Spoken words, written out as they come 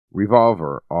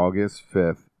Revolver, August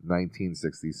 5th,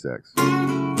 1966.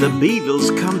 The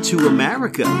Beatles come to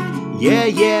America. Yeah,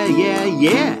 yeah, yeah,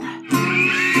 yeah.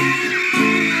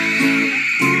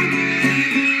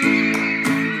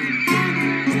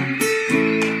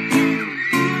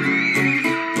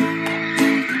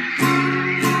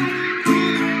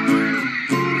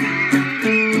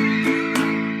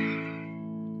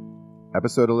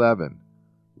 Episode 11,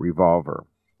 Revolver.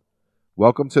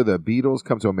 Welcome to the Beatles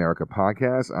Come to America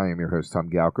podcast. I am your host, Tom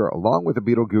Gauker, along with the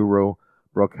Beatle guru,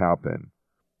 Brooke Halpin.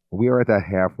 We are at the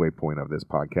halfway point of this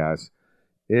podcast.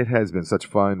 It has been such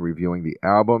fun reviewing the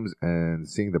albums and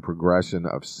seeing the progression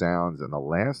of sounds in the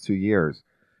last 2 years.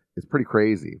 It's pretty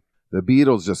crazy. The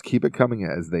Beatles just keep it coming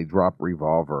as they drop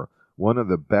Revolver, one of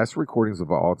the best recordings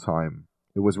of all time.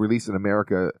 It was released in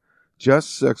America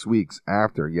just 6 weeks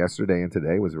after Yesterday and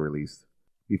Today was released.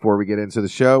 Before we get into the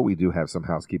show, we do have some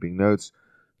housekeeping notes.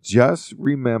 Just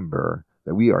remember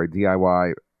that we are a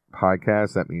DIY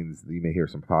podcast. That means you may hear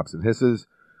some pops and hisses.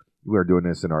 We are doing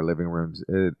this in our living rooms.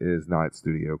 It is not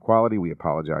studio quality. We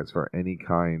apologize for any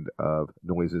kind of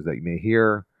noises that you may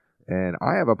hear. And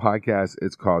I have a podcast.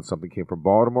 It's called Something Came from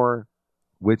Baltimore,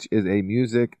 which is a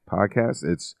music podcast.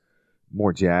 It's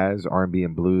more jazz, R&B,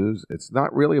 and blues. It's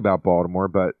not really about Baltimore,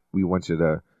 but we want you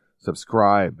to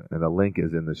subscribe, and the link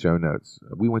is in the show notes.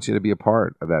 We want you to be a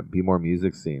part of that Be More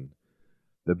music scene.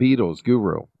 The Beatles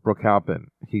guru, Brooke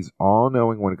Halpin, he's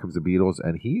all-knowing when it comes to Beatles,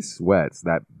 and he sweats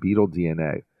that Beatle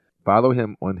DNA. Follow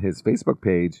him on his Facebook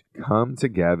page, Come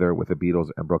Together with the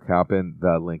Beatles and Brooke Halpin.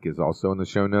 The link is also in the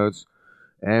show notes.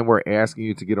 And we're asking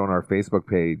you to get on our Facebook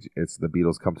page. It's The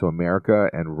Beatles Come to America,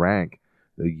 and rank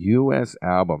the U.S.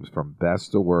 albums from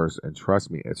best to worst, and trust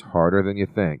me, it's harder than you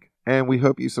think. And we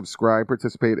hope you subscribe,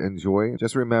 participate, enjoy.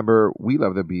 Just remember, we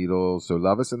love the Beatles, so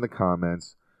love us in the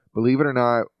comments. Believe it or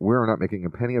not, we're not making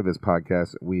a penny of this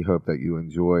podcast. We hope that you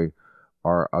enjoy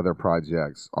our other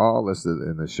projects, all listed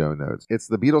in the show notes. It's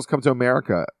The Beatles Come to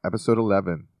America, episode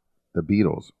 11, The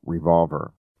Beatles,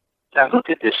 Revolver. Now, who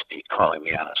could this be calling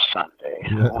me on a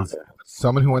Sunday? I wonder.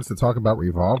 Someone who wants to talk about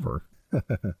Revolver.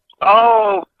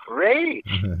 Oh, great.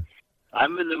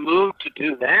 I'm in the mood to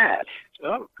do that.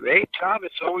 Oh, great, Tom.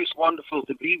 It's always wonderful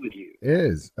to be with you. It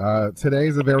is. Today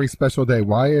is a very special day.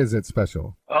 Why is it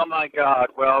special? Oh, my God.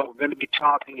 Well, we're going to be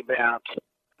talking about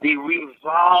the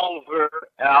Revolver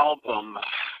album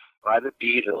by the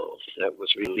Beatles that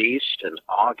was released in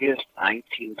August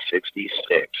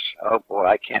 1966. Oh, boy,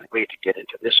 I can't wait to get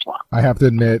into this one. I have to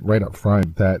admit right up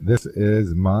front that this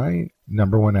is my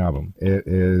number one album. It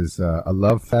is a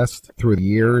love fest through the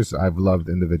years. I've loved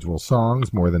individual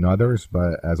songs more than others,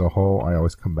 but as a whole, I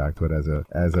always come back to it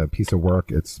as a piece of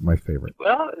work. It's my favorite.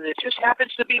 Well, it just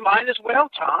happens to be mine as well,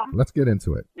 Tom. Let's get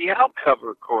into it. The album cover,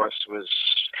 of course, was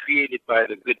created by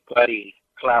the good buddy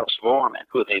Klaus Voormann,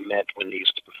 who they met when they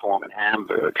used to perform in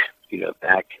Hamburg,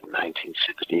 back in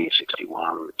 1960,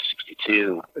 61,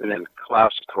 62. And then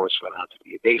Klaus, of course, went on to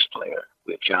be a bass player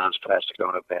with John's Plastic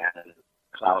Ono Band.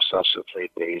 Klaus also played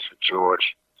bass with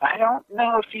George. I don't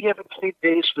know if he ever played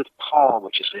bass with Paul,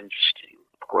 which is interesting.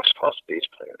 Of course, Paul's a bass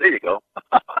player. There you go.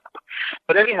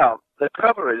 But anyhow, the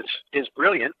cover is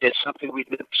brilliant. It's something we've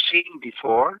never seen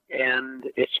before, and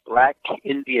it's Black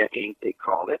India ink, they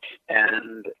call it.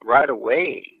 And right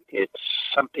away, it's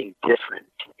something different.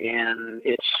 And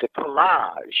it's a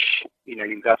collage.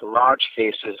 You've got the large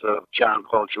faces of John,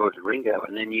 Paul, George, and Ringo,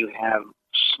 and then you have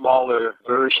smaller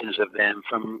versions of them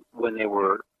from when they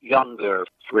were younger.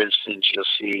 For instance, you'll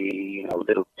see,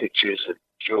 little pictures of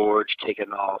George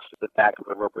taken off the back of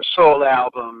a Rubber Soul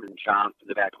album and John from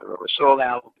the back of the Rubber Soul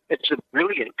album. It's a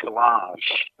brilliant collage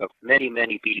of many,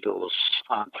 many Beatles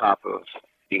on top of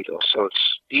Beatles. So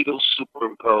it's Beatles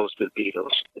superimposed with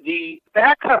Beatles. The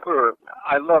back cover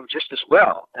I love just as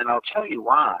well, and I'll tell you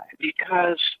why.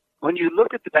 Because when you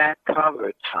look at the back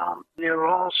cover, Tom, they're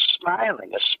all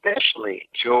smiling, especially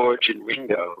George and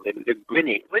Ringo. They're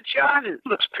grinning. But John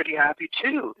looks pretty happy,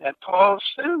 too. And Paul's,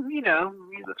 he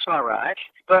looks all right.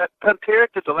 But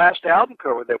compared to the last album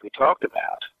cover that we talked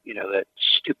about, that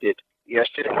stupid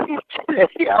Yesterday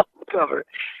album cover,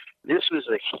 this was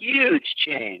a huge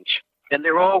change. And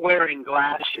they're all wearing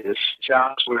glasses.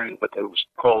 John's wearing what was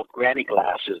called granny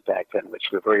glasses back then,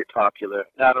 which were very popular.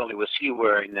 Not only was he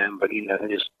wearing them, but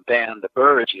his band, the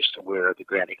Byrds, used to wear the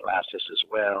granny glasses as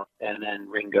well. And then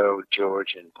Ringo,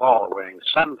 George, and Paul are wearing the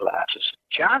sunglasses.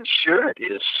 John's shirt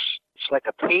it's like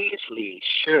a paisley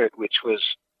shirt, which was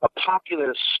a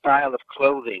popular style of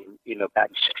clothing, back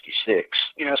in 66.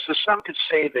 So some could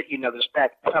say that, this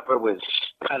back cover was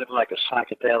kind of like a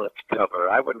psychedelic cover.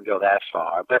 I wouldn't go that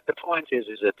far. But the point is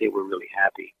that they were really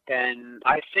happy. And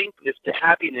I think that the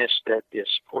happiness that this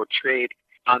portrayed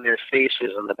on their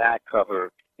faces on the back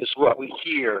cover is what we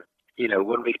hear,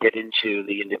 when we get into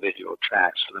the individual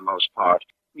tracks for the most part,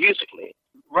 musically.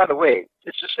 By the way,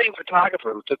 it's the same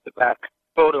photographer who took the back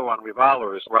photo on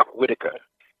Revolver as Robert Whitaker,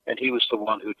 and he was the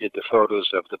one who did the photos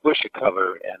of the Busher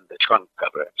cover and the trunk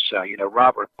cover. So,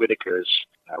 Robert Whitaker is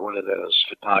one of those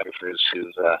photographers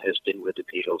who has been with the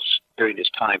Beatles during this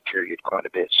time period quite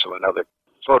a bit. So another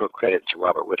photo credit to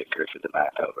Robert Whitaker for the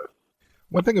back cover.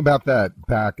 One thing about that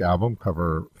back album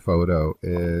cover photo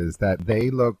is that they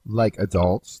look like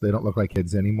adults. They don't look like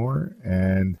kids anymore.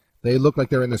 And they look like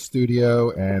they're in the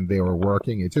studio and they were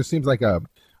working. It just seems like a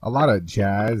lot of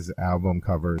jazz album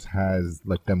covers has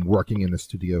like them working in the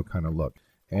studio kind of look.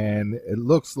 And it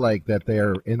looks like that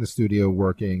they're in the studio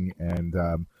working, and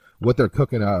what they're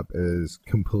cooking up is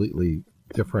completely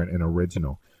different and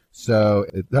original. So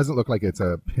it doesn't look like it's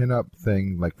a pin-up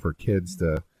thing like for kids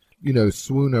to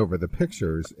swoon over the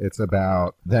pictures. It's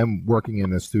about them working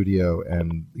in the studio,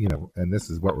 and and this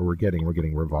is what we're getting. We're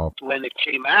getting Revolver. When it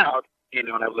came out, and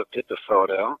I looked at the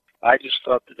photo, I just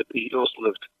thought that the Beatles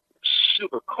looked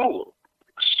super cool,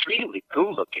 extremely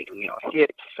cool looking.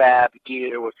 Hip, fab,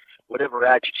 gear, whatever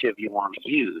adjective you want to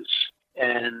use.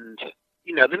 And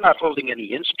they're not holding any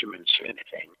instruments or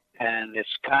anything. And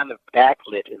it's kind of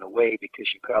backlit in a way because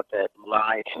you've got that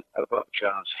light above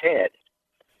John's head.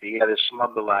 The other some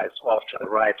other lights off to the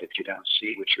right that you don't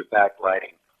see, which are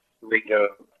backlighting Ringo,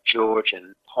 George,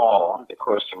 and Paul. Of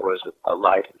course, there was a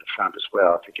light in the front as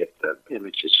well to get the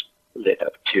images lit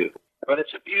up too. But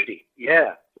it's a beauty.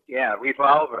 Yeah,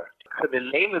 Revolver.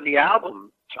 The name of the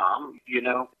album, Tom,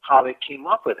 how they came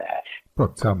up with that?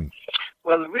 Brooke, tell me.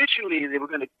 Well, originally they were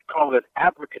going to call it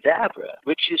Abracadabra,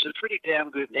 which is a pretty damn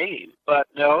good name. But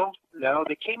no,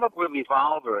 they came up with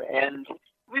Revolver. And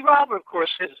Revolver, of course,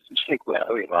 you think, well,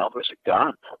 Revolver's a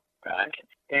gun, right?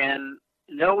 And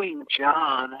knowing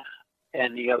John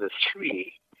and the other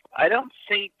three, I don't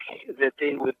think that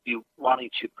they would be wanting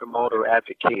to promote or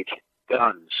advocate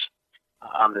guns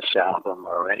on this album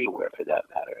or anywhere for that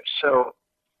matter. So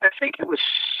I think it was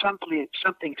something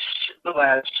simple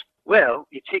as, well,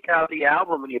 you take out the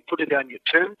album and you put it on your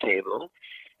turntable,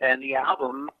 and the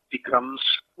album becomes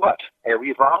what? A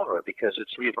revolver, because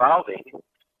it's revolving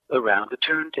around the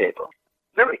turntable.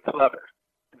 Very clever.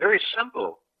 Very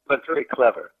simple, but very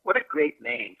clever. What a great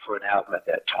name for an album at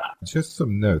that time. Just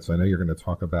some notes. I know you're going to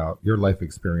talk about your life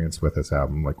experience with this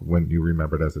album, like when you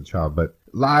remembered as a child, but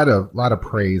a lot of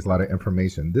praise, a lot of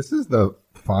information. This is the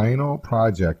final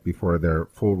project before their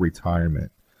full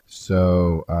retirement.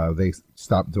 So they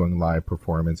stopped doing live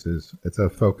performances. It's a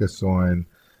focus on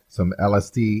some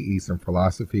LSD, Eastern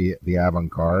philosophy, the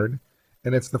avant-garde.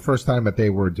 And it's the first time that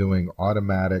they were doing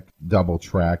automatic double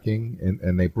tracking,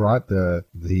 and they brought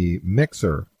the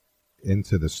mixer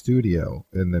into the studio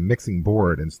in the mixing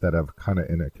board instead of kind of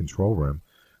in a control room,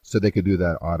 so they could do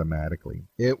that automatically.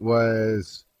 It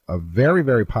was a very,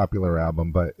 very popular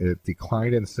album, but it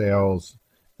declined in sales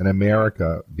in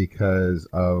America because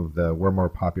of the "We're More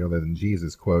Popular Than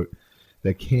Jesus" quote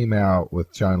that came out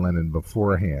with John Lennon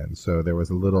beforehand. So there was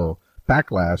a little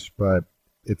backlash, but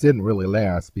it didn't really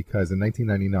last because in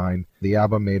 1999, the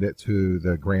album made it to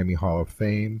the Grammy Hall of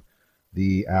Fame.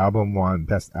 The album won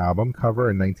Best Album Cover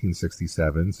in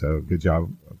 1967, so good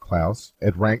job, Klaus.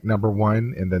 It ranked number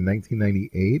one in the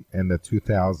 1998 and the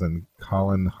 2000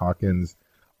 Colin Hawkins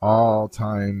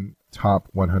all-time top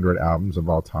 100 albums of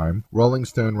all time. Rolling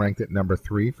Stone ranked it number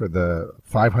 3 for the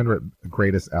 500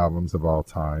 greatest albums of all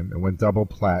time. It went double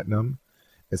platinum.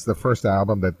 It's the first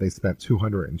album that they spent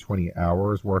 220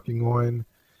 hours working on.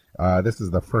 This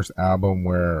is the first album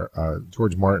where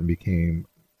George Martin became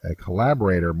a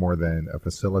collaborator more than a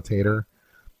facilitator.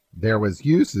 There was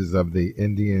uses of the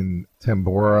Indian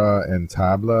tambura and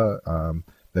tabla,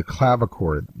 the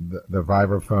clavichord, the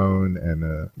vibraphone,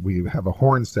 and we have a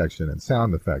horn section and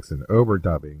sound effects and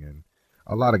overdubbing and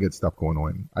a lot of good stuff going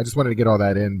on. I just wanted to get all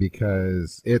that in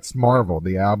because it's Marvel.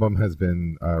 The album has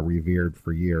been revered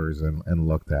for years and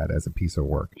looked at as a piece of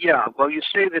work. Yeah, well, you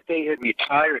say that they had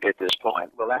retired at this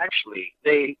point. Well, actually,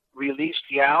 they released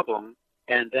the album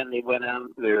and then they went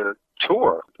on their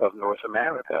tour of North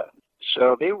America.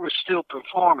 So they were still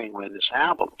performing when this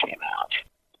album came out.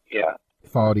 Yeah.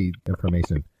 Faulty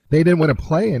information. They didn't want to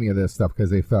play any of this stuff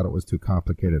because they felt it was too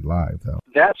complicated live, though.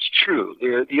 That's true.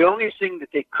 The only thing that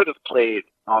they could have played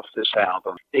off this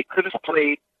album, they could have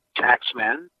played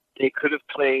Taxman, they could have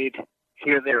played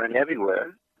Here, There, and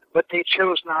Everywhere, but they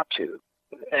chose not to.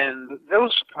 And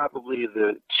those are probably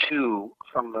the two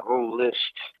from the whole list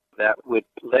that would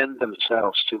lend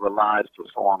themselves to a live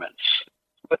performance.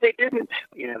 But they didn't.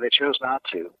 They chose not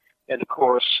to. And of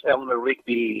course, Eleanor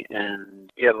Rigby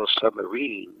and Yellow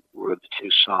Submarine were the two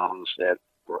songs that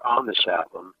were on this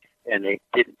album, and they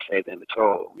didn't play them at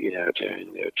all,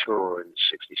 during their tour in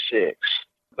 '66.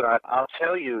 But I'll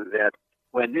tell you that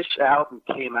when this album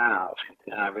came out,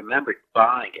 and I remember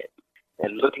buying it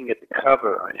and looking at the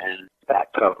cover and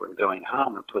back cover and going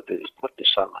home and put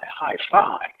this on my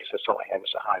hi-fi, because that's all I had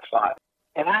was a hi-fi.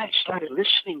 And I started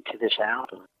listening to this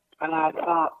album, and I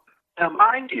thought, now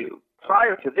mind you,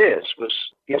 prior to this was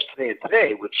Yesterday and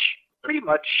Today, which pretty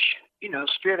much,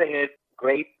 straight ahead,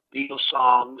 great Beatles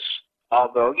songs,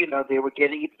 although, they were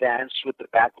getting advanced with the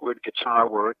backward guitar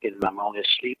work in I'm Only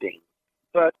Sleeping.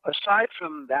 But aside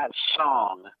from that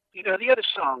song, the other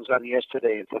songs on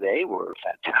Yesterday and Today were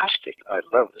fantastic. I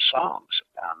love the songs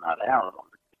on that album.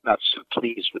 Not so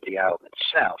pleased with the album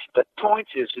itself. But the point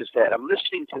is that I'm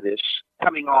listening to this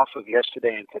coming off of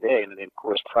Yesterday and Today, and then, of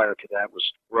course, prior to that was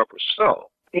Rubber Soul.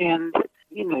 And,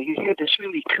 you hear this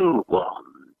really cool 1,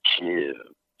 2,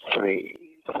 3,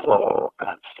 4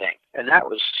 kind of thing. And that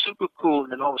was super cool,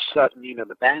 and then all of a sudden,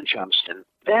 the band jumps in.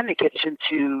 Then it gets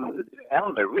into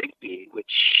Eleanor Rigby, which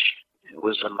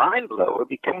was a mind blower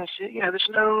because, there's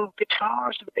no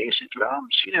guitars and bass and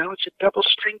drums. It's a double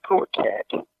string quartet.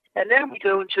 And then we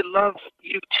go into Love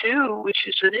You Too, which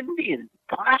is an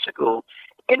classical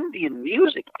Indian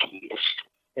music piece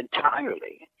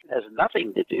entirely. It has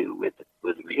nothing to do with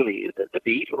really the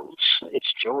Beatles.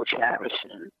 It's George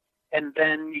Harrison. And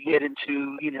then you get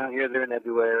into, Here, There, and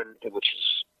Everywhere, which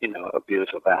is, a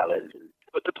beautiful ballad.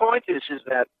 But the point is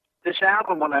that this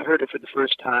album, when I heard it for the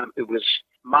first time, it was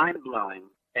mind-blowing.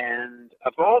 And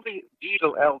of all the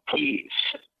Beatle LPs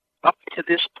up to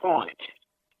this point,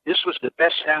 this was the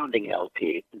best-sounding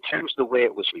LP in terms of the way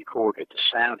it was recorded, the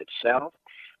sound itself,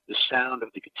 the sound of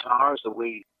the guitars, the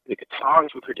way the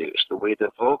guitars were produced, the way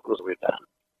the vocals were done.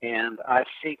 And I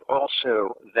think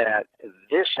also that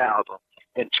this album,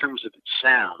 in terms of its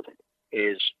sound,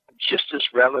 is just as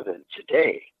relevant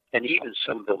today, and even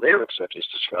some of the lyrics are just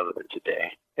as relevant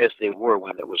today as they were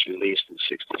when it was released in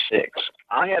 '66.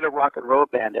 I had a rock and roll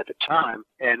band at the time,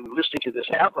 and listening to this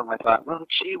album, I thought, well,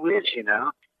 gee whiz,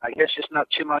 I guess there's not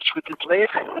too much we can play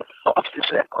off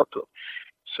this album.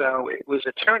 So it was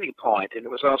a turning point, and it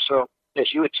was also,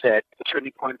 as you had said, a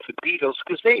turning point for the Beatles,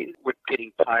 because they were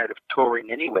getting tired of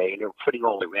touring anyway, and they were putting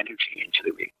all their energy into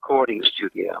the recording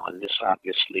studio, and this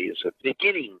obviously is a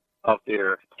beginning of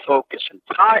their focus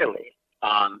entirely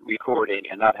on recording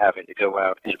and not having to go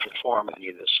out and perform any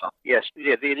of the songs. Yes,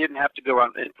 they didn't have to go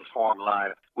out and perform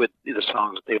live with the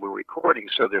songs that they were recording,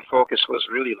 so their focus was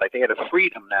really like they had a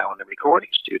freedom now in the recording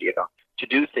studio to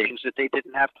do things that they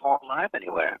didn't have to perform live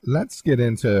anywhere. Let's get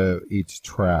into each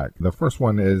track. The first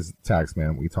one is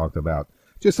Taxman, we talked about.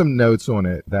 Just some notes on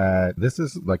it that this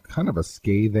is like kind of a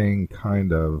scathing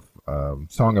kind of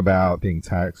song about being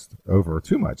taxed over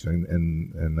too much.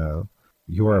 In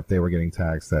Europe, they were getting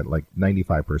taxed at like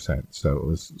 95%. So it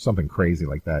was something crazy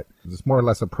like that. It's more or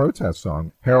less a protest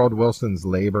song. Harold Wilson's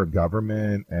Labour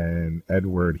government and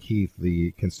Edward Heath,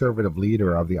 the conservative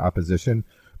leader of the opposition,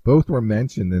 both were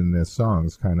mentioned in this song,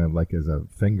 kind of like as a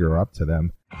finger up to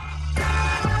them.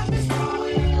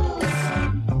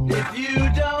 If you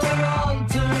don't want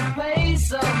to pay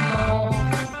some more.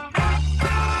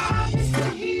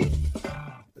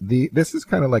 This is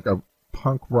kind of like a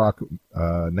punk rock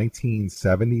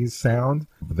 1970s sound,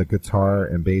 the guitar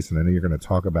and bass, and I know you're going to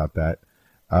talk about that.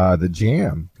 The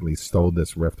Jam at least stole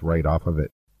this riff right off of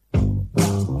it.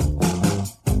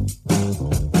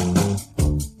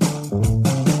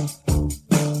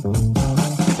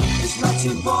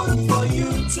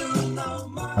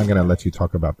 I'm going to let you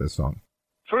talk about this song.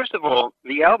 First of all,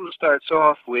 the album starts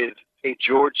off with a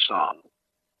George song.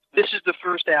 This is the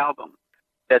first album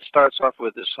that starts off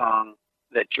with a song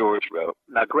that George wrote.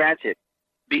 Now, granted,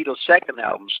 Beatles' second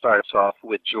album starts off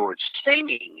with George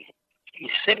singing.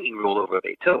 He's singing Rule Over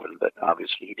Beethoven, but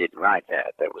obviously he didn't write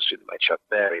that. That was written by Chuck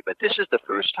Berry. But this is the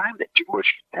first time that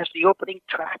George has the opening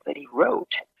track that he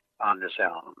wrote on this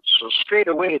album. So straight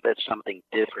away, that's something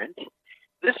different.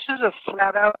 This is a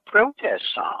flat-out protest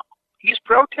song. He's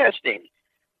protesting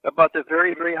about the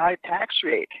very, very high tax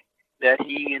rate that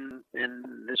he and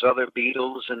his other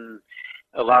Beatles and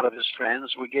a lot of his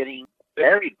friends were getting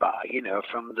buried by,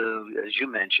 from the, as you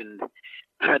mentioned,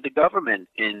 the government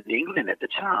in England at the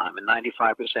time. A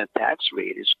 95% tax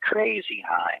rate is crazy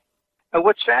high.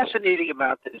 What's fascinating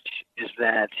about this is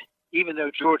that even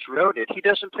though George wrote it, he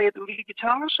doesn't play the lead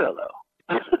guitar solo.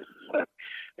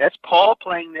 That's Paul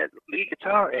playing that lead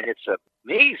guitar, and it's an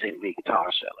amazing lead guitar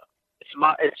solo.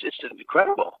 It's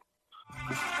incredible.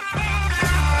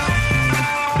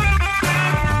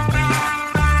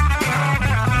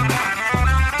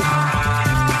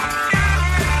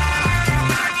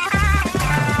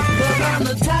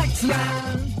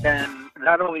 And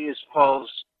not only is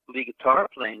Paul's lead guitar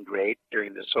playing great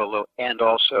during the solo and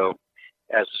also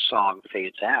as the song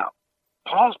fades out,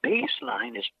 Paul's bass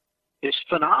line is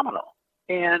phenomenal.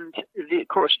 And of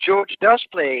course, George does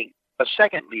play a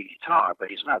second lead guitar, but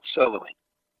he's not soloing.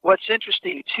 What's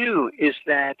interesting too is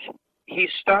that he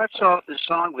starts off the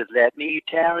song with "Let me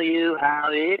tell you how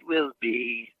it will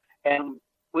be," and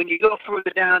when you go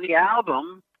further down the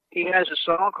album, he has a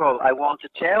song called "I Want to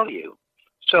Tell You."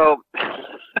 So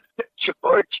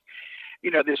George,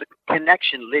 there's a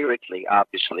connection lyrically,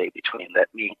 obviously, between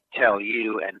 "Let me tell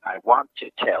you" and "I want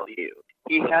to tell you."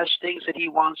 He has things that he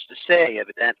wants to say,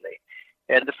 evidently.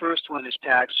 And the first one is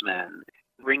Taxman.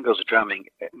 Ringo's drumming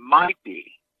might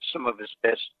be some of his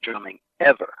best drumming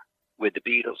ever with the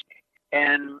Beatles.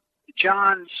 And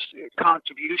John's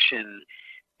contribution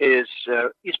is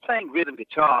he's playing rhythm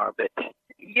guitar, but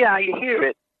yeah, you hear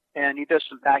it, and he does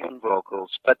some backing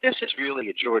vocals. But this is really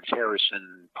a George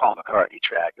Harrison, Paul McCartney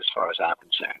track as far as I'm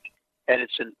concerned. And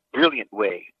it's a brilliant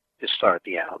way to start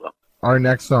the album. Our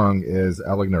next song is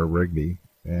Eleanor Rigby,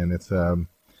 and it's a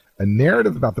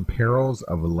narrative about the perils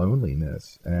of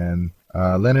loneliness. And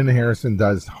Lennon and Harrison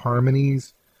does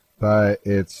harmonies, but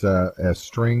it's a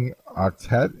string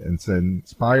octet. It's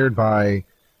inspired by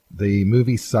the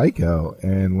movie Psycho.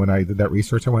 And when I did that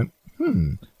research, I went,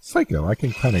 Psycho, I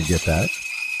can kind of get that.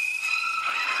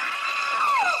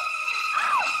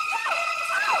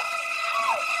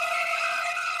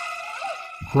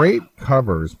 Great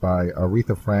covers by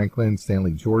Aretha Franklin,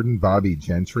 Stanley Jordan, Bobby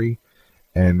Gentry,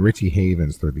 and Richie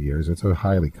Havens through the years. It's a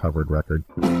highly covered record.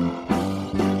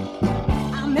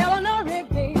 I'm Eleanor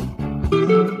Rigby.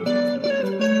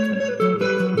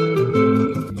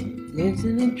 Lives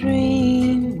in a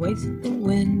dream, waits at the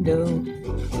window,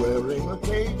 wearing a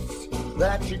case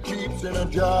that she keeps in a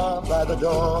jar by the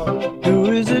door.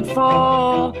 Who is it for?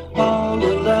 All the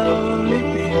lonely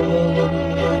people.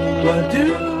 Where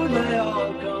do they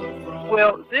all come from?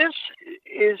 Well, this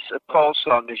is a Paul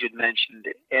song, as you'd mentioned,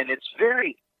 and it's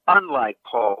very unlike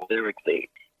Paul lyrically.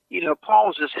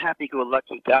 Paul's this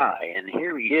happy-go-lucky guy, and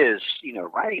here he is,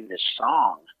 writing this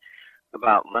song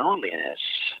about loneliness,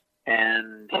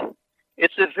 and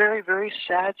it's a very, very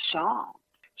sad song.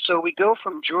 So we go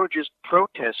from George's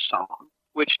protest song,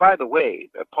 which, by the way,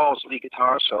 Paul's lead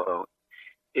guitar solo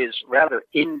is rather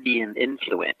Indian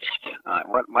influenced. I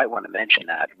might want to mention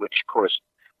that, which, of course,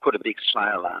 put a big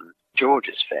smile on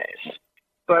George's face.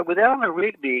 But with Eleanor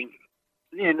Rigby,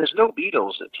 there's no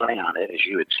Beatles that play on it, as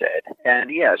you had said.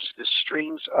 And yes, the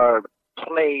strings are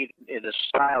played in a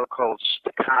style called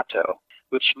staccato,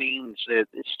 which means that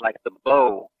it's like the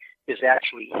bow is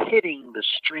actually hitting the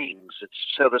strings.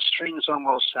 So the strings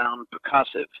almost sound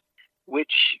percussive,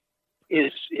 which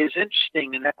is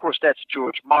interesting. And of course, that's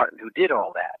George Martin who did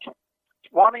all that,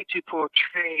 wanting to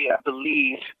portray, I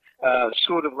believe,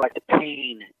 sort of like the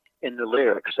pain in the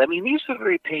lyrics. I mean, these are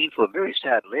very painful, very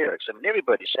sad lyrics. I mean,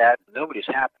 everybody's sad, nobody's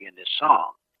happy in this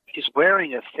song. She's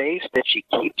wearing a face that she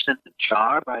keeps in the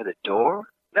jar by the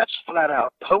door. That's flat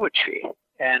out poetry.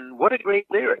 And what a great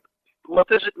lyric. What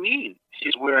does it mean?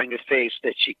 She's wearing a face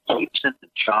that she keeps in the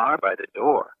jar by the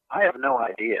door. I have no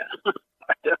idea.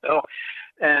 I don't know.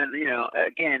 And,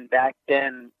 again, back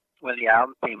then when the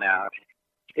album came out,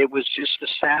 it was just the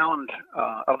sound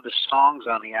of the songs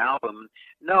on the album.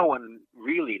 No one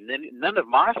really, none of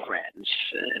my friends,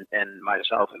 and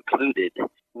myself included,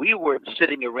 we weren't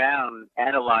sitting around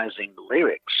analyzing the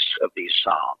lyrics of these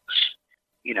songs.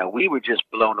 We were just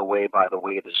blown away by the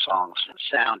way the songs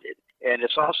sounded. And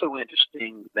it's also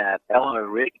interesting that Eleanor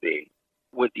Rigby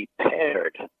would be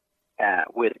paired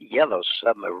with Yellow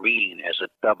Submarine as a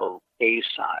double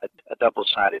A-side, a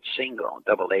double-sided single,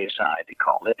 double A-side, they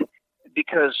call it,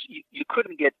 because you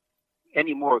couldn't get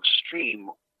any more extreme.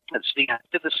 It's the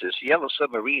antithesis. Yellow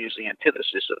Submarine is the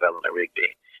antithesis of Eleanor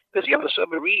Rigby, because Yellow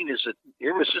Submarine is an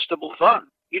irresistible fun.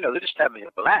 They're just having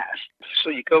a blast. So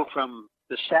you go from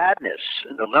the sadness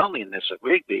and the loneliness of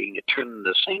Rigby, and you turn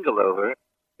the single over,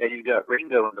 and you've got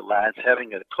Ringo and the lads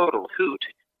having a total hoot,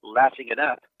 laughing it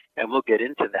up, and we'll get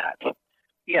into that.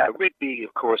 Yeah, Rigby,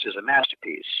 of course, is a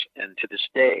masterpiece, and to this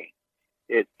day,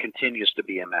 it continues to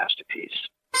be a masterpiece.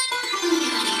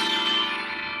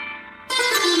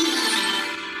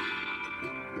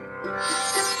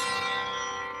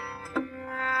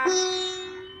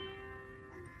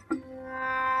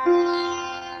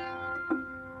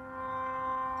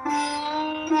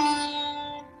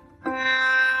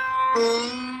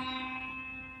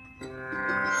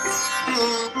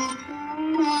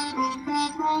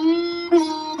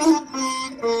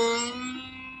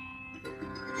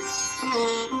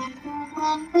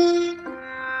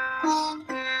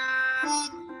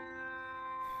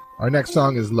 Our next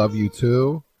song is Love You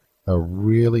Too, a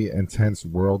really intense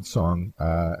world song.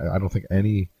 I don't think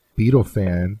any Beatle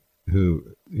fan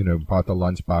who, bought the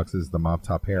lunch boxes, the mop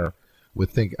top hair, would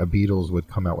think a Beatles would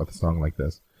come out with a song like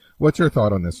this. What's your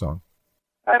thought on this song?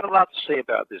 I have a lot to say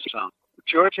about this song.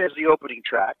 George has the opening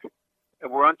track,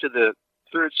 and we're on to the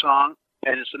third song,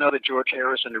 and it's another George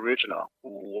Harrison original.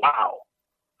 Wow.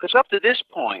 Because up to this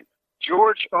point,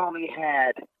 George only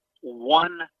had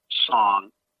one song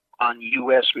on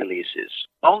U.S. releases.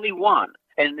 Only one.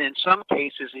 And in some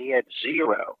cases, he had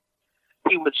zero.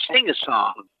 He would sing a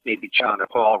song, maybe John or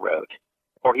Paul wrote,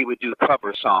 or he would do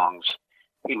cover songs.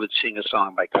 He would sing a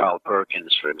song by Carl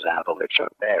Perkins, for example, or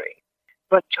Chuck Berry.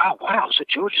 But, oh, wow, so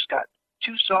George has got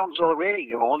 2 songs already.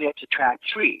 You're only up to track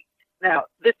 3. Now,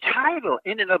 the title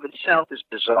in and of itself is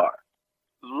bizarre.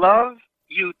 Love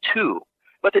You Too.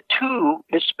 But the 2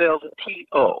 is spelled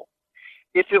T-O.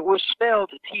 If it was spelled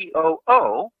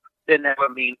T-O-O, then that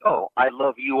would mean, oh, I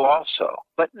love you also.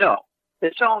 But no,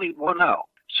 it's only one O.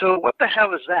 So what the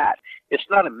hell is that? It's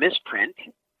not a misprint.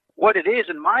 What it is,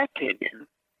 in my opinion,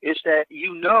 is that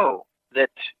that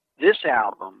this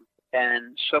album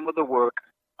and some of the work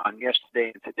on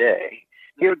Yesterday and Today,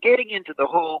 they're getting into the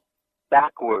whole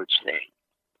backwards thing.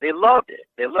 They loved it.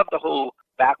 They loved the whole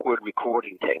backward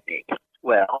recording technique.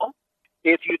 Well,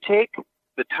 if you take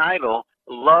the title,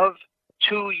 Love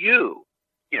to You,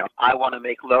 I want to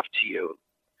make love to you,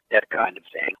 that kind of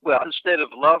thing. Well, instead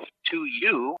of Love to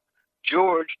You,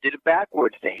 George did a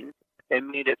backward thing and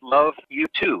made it Love You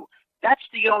Too. That's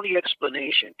the only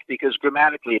explanation, because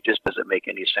grammatically it just doesn't make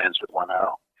any sense with one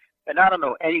O. And I don't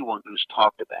know anyone who's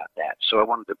talked about that, so I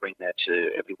wanted to bring that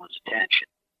to everyone's attention.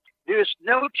 There's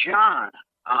no John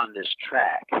on this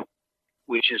track,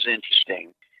 which is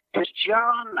interesting. Because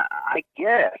John, I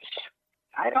guess,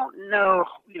 I don't know,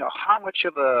 how much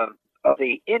of a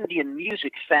Indian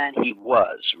music fan he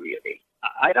was, really.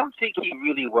 I don't think he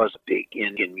really was a big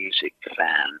Indian music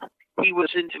fan. He was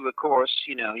into, of course,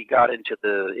 he got into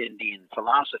the Indian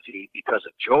philosophy because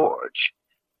of George,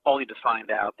 only to find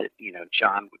out that,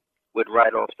 John would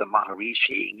write off the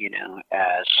Maharishi,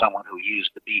 as someone who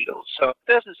used the Beatles. So it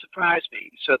doesn't surprise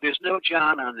me. So there's no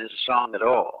John on this song at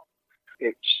all.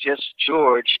 It's just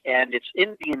George, and it's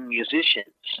Indian musicians.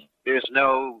 There's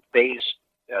no bass.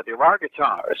 There are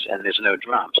guitars, and there's no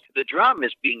drums. The drum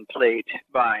is being played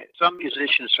by some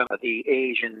musicians from the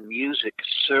Asian Music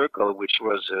Circle, which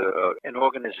was an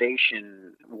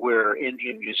organization where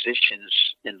Indian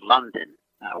musicians in London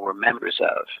were members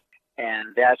of.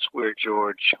 And that's where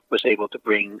George was able to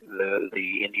bring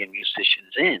the Indian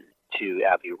musicians in to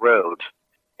Abbey Road.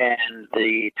 And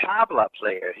the tabla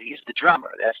player, he's the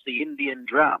drummer. That's the Indian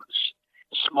drums,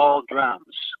 small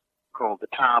drums called the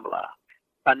tabla.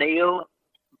 Anil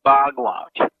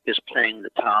Bhagwat is playing the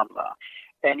tabla.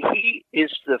 And he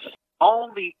is the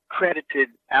only credited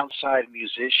outside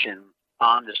musician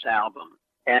on this album,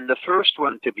 and the first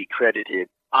one to be credited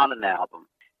on an album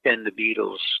in the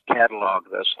Beatles catalog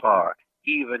thus far,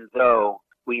 even though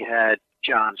we had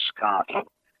John Scott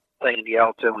playing the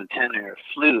alto and tenor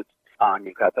flute on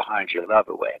You've Got to Hide Your Love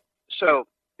Away. So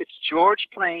it's George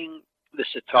playing the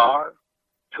sitar,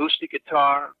 acoustic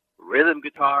guitar, rhythm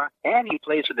guitar, and he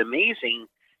plays an amazing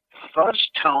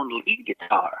fuzz-tone lead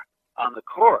guitar on the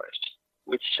chorus,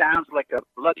 which sounds like a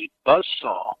bloody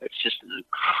buzzsaw. It's just an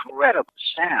incredible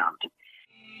sound.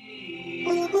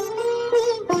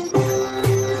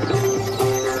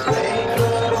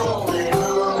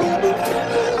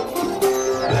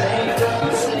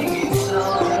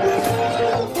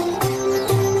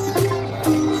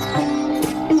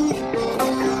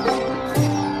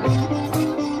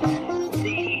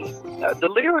 The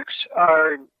lyrics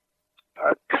are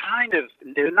kind of,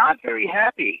 they're not very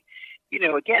happy.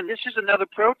 Again, this is another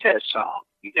protest song.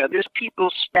 There's people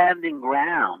standing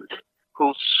round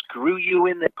who'll screw you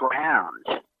in the ground.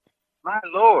 My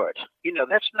Lord,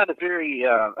 that's not a very,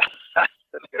 a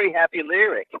very happy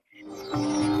lyric.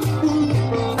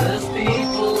 There's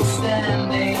people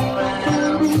standing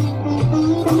round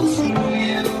who'll screw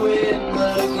you in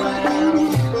the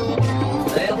ground.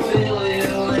 They'll fill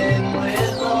you in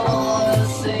with all the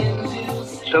sins you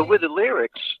say. So with the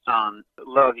lyrics on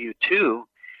Love You Too,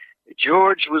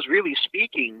 George was really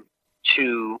speaking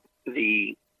to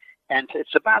and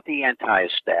it's about the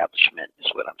anti-establishment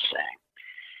is what I'm saying.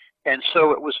 And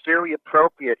so it was very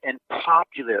appropriate and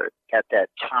popular at that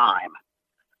time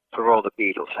for all the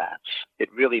Beatles fans.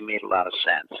 It really made a lot of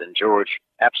sense, and George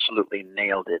absolutely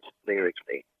nailed it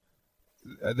lyrically.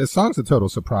 The song's a total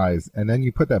surprise, and then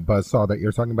you put that buzzsaw that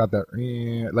you're talking about,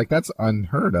 that's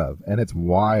unheard of, and it's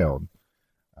wild.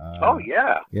 Oh,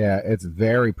 yeah. Yeah, it's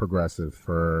very progressive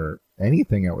for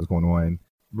anything that was going on.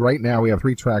 Right now we have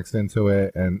 3 tracks into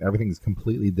it, and everything's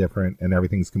completely different, and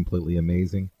everything's completely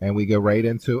amazing. And we go right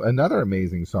into another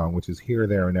amazing song, which is Here,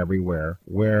 There, and Everywhere,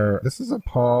 where this is a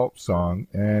Paul song,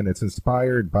 and it's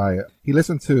inspired by, he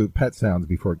listened to Pet Sounds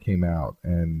before it came out,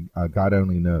 and God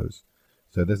Only Knows.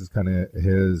 So this is kind of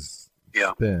his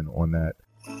spin on that.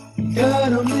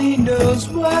 God only knows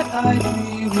what I'd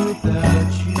be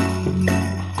without you.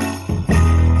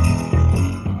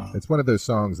 It's one of those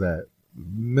songs that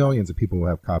millions of people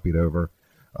have copied over.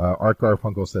 Art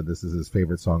Garfunkel said this is his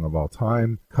favorite song of all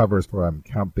time. Covers from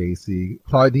Count Basie,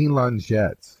 Claudine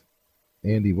Langette,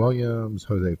 Andy Williams,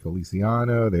 Jose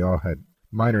Feliciano. They all had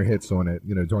minor hits on it,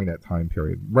 during that time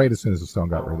period, right as soon as the song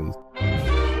got released.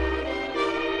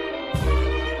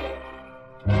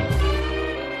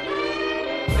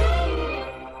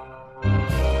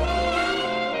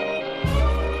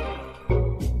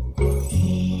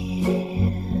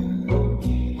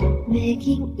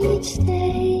 Making each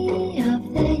day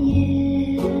of the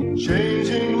year,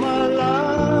 Changing my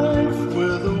life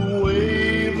with a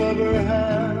wave of her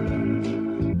hand.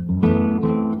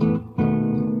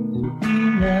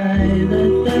 Deny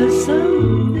that there's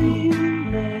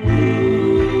something there.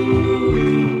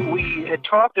 We had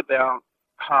talked about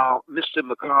how Mr.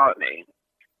 McCartney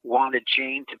wanted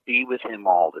Jane to be with him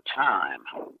all the time,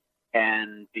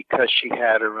 and because she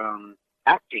had her own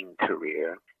acting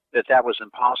career, that was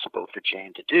impossible for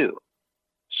Jane to do.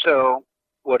 So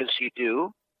what does he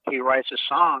do? He writes a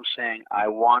song saying, I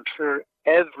want her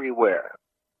everywhere.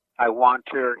 I want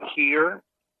her here,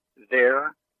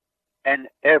 there, and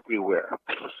everywhere.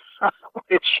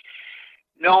 Which,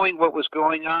 knowing what was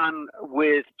going on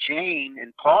with Jane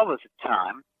and Paul at the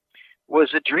time,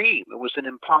 was a dream. It was an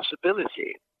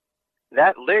impossibility.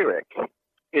 That lyric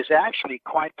is actually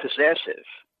quite possessive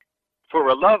for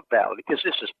a love ballad, because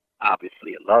this is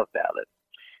obviously a love ballad.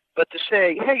 But to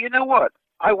say, hey, you know what?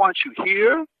 I want you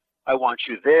here. I want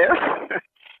you there.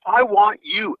 I want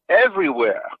you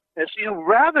everywhere. It's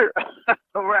rather a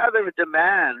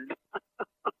demand.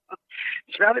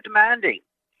 It's rather demanding,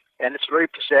 and it's very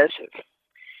possessive.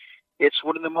 It's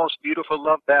one of the most beautiful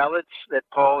love ballads that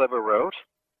Paul ever wrote.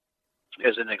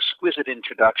 There's an exquisite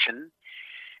introduction,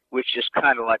 which is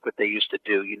kind of like what they used to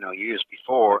do, years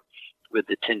before with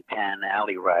the Tin Pan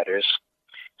Alley Riders.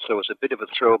 So it's a bit of a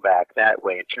throwback that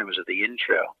way in terms of the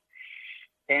intro.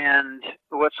 And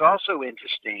what's also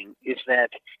interesting is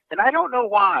that, and I don't know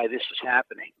why this is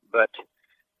happening, but,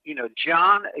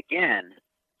 John, again,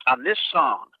 on this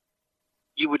song,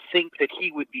 you would think that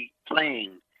he would be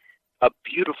playing a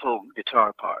beautiful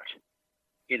guitar part,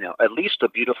 at least a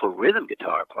beautiful rhythm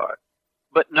guitar part.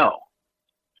 But no,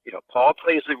 Paul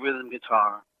plays the rhythm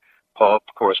guitar. Paul,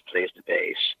 of course, plays the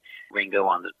bass. Ringo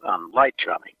on light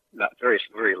drumming, not very,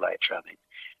 very light drumming.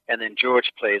 And then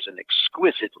George plays an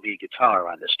exquisite lead guitar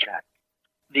on this track.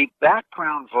 The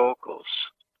background vocals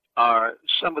are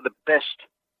some of the best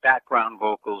background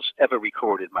vocals ever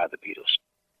recorded by the Beatles.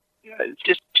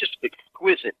 Just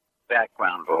exquisite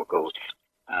background vocals.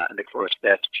 And of course,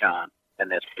 that's John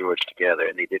and that's George together.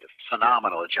 And they did a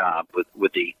phenomenal job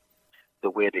with the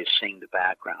way they sing the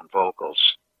background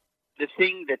vocals. The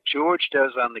thing that George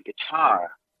does on the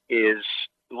guitar is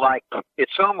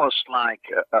it's almost like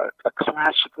a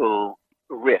classical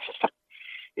riff.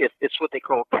 It's what they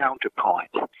call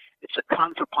counterpoint. It's a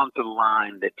contrapuntal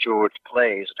line that George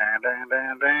plays.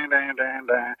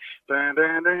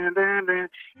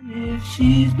 If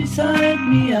she's beside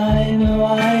me, I know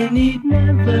I need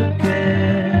never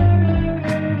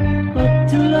care. But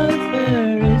to love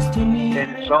her is to me.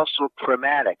 And it's also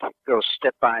chromatic. It goes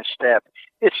step by step.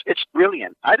 It's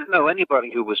brilliant. I didn't know anybody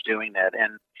who was doing that,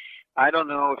 and I don't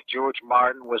know if George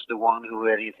Martin was the one who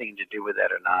had anything to do with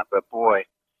that or not, but boy,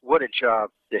 what a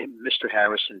job that Mr.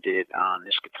 Harrison did on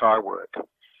this guitar work.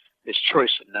 His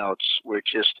choice of notes were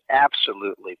just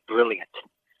absolutely brilliant.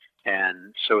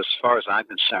 And so as far as I'm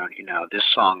concerned, this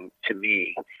song to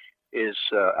me is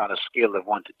on a scale of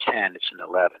 1 to 10, it's an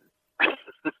 11.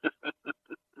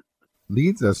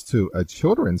 Leads us to a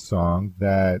children's song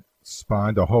that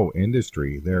spawned a whole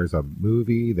industry. There's a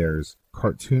movie, there's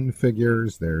cartoon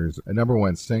figures, there's a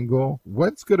 #1 single.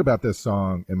 What's good about this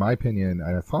song, in my opinion,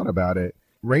 I thought about it,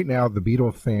 right now the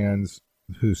Beatles fans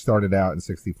who started out in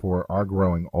 64 are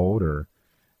growing older.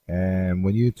 And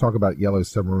when you talk about Yellow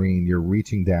Submarine, you're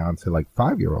reaching down to like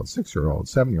 5-year-olds,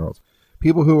 6-year-olds, 7-year-olds,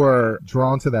 people who are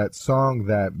drawn to that song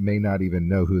that may not even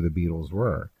know who the Beatles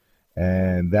were.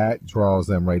 And that draws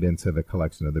them right into the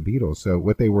collection of the Beatles. So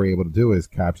what they were able to do is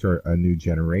capture a new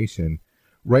generation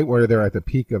right where they're at the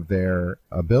peak of their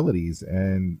abilities.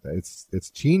 And it's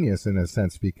genius in a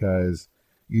sense, because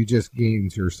you just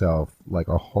gained yourself like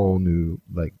a whole new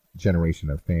like generation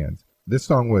of fans. This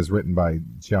song was written by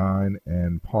John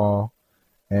and Paul,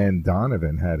 and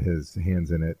Donovan had his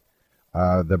hands in it.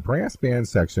 The brass band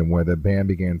section where the band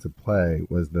began to play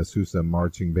was the Sousa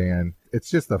Marching Band. It's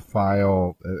just a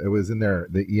file. It was in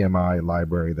the EMI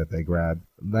library that they grabbed.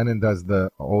 Lennon does the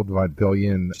old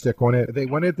vaudevillian shtick on it. They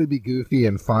wanted to be goofy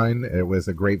and fun. It was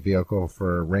a great vehicle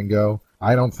for Ringo.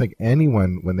 I don't think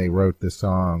anyone, when they wrote this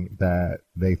song, that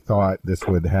they thought this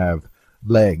would have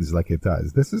legs like it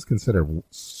does. This is considered a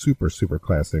super, super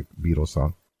classic Beatles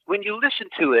song. When you listen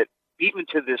to it, even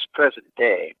to this present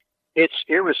day, it's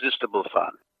irresistible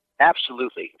fun.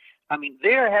 Absolutely. I mean,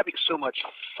 they're having so much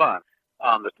fun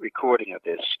on the recording of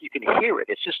this. You can hear it.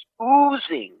 It's just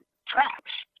oozing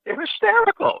tracks. They're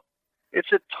hysterical.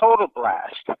 It's a total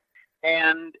blast.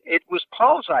 And it was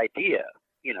Paul's idea.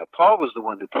 You know, Paul was the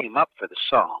one who came up for the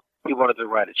song. He wanted to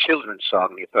write a children's song,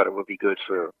 and he thought it would be good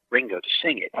for Ringo to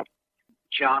sing it.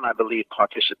 John, I believe,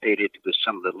 participated with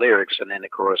some of the lyrics, and then,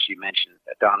 of course, you mentioned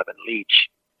Donovan Leitch,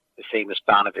 the famous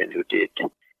Donovan who did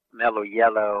Mellow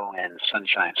Yellow and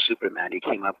Sunshine Superman. He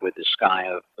came up with the sky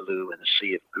of blue and the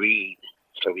sea of green,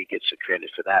 so he gets the credit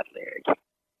for that lyric.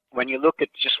 When you look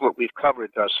at just what we've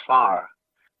covered thus far,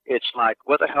 it's like,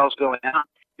 what the hell's going on?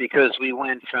 Because we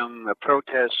went from a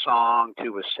protest song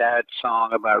to a sad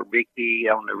song about Rigby,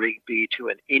 Eleanor Rigby, to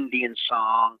an Indian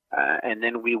song, and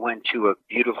then we went to a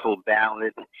beautiful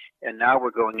ballad, and now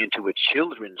we're going into a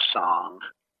children's song.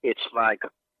 It's like,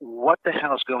 what the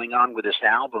hell's going on with this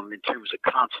album in terms of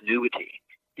continuity?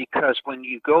 Because when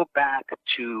you go back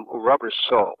to Rubber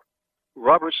Soul,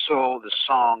 the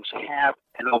songs have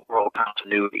an overall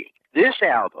continuity. This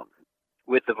album,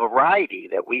 with the variety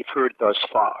that we've heard thus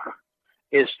far,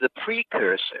 is the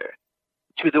precursor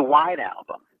to the White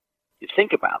Album. You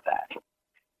think about that,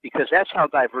 because that's how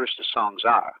diverse the songs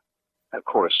are. Of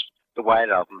course, the White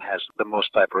Album has the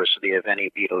most diversity of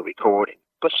any Beatle recording.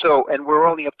 But so, and we're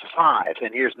only up to 5,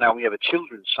 and now we have a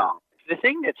children's song. The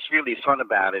thing that's really fun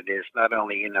about it is not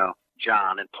only,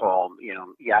 John and Paul,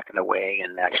 yakking away,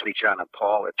 and actually John and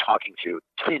Paul are talking through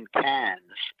tin cans.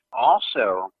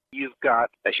 Also, you've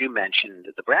got, as you mentioned,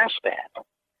 the brass band.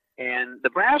 And the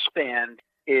brass band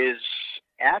is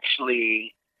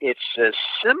actually, it's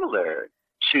similar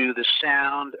to the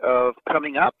sound of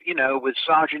Coming Up, with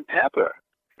Sgt. Pepper.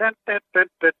 Dun, dun, dun,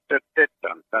 dun, dun, dun,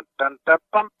 dun, dun, dun,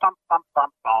 bum, bum, bum, bum,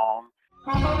 bum.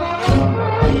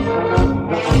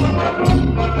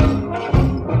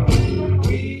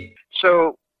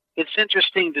 So it's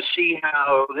interesting to see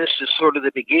how this is sort of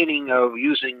the beginning of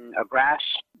using a brass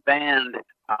band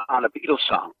on a Beatles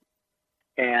song.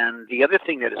 And the other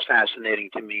thing that is fascinating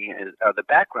to me are the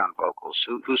background vocals.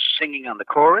 Who's singing on the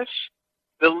chorus?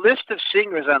 The list of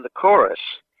singers on the chorus,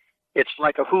 it's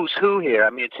like a who's who here.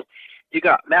 I mean, you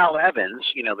got Mal Evans,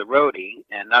 the roadie,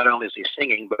 and not only is he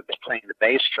singing, but he's playing the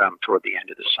bass drum toward the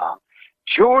end of the song.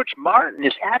 George Martin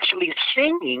is actually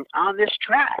singing on this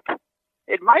track.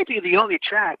 It might be the only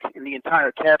track in the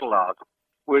entire catalog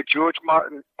where George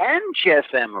Martin and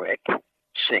Jeff Emmerich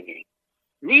singing.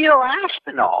 Neil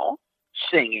Aspinall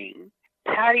singing.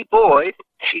 Pattie Boyd,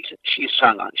 she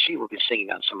will be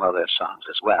singing on some other songs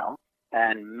as well.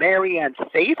 And Marianne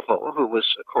Faithfull, who was,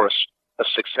 of course, a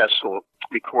successful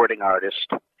recording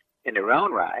artist in her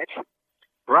own right.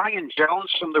 Brian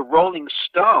Jones from the Rolling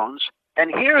Stones.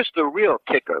 And here's the real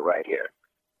kicker right here.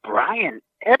 Brian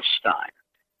Epstein,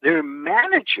 their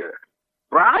manager.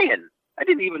 Brian, I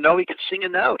didn't even know he could sing a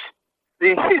note.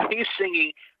 He's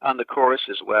singing on the chorus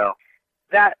as well.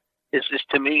 That is just,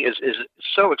 to me, is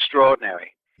so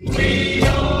extraordinary.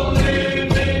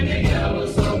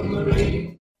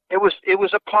 It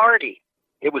was a party.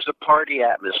 It was a party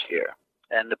atmosphere.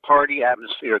 And the party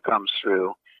atmosphere comes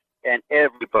through, and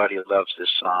everybody loves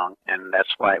this song, and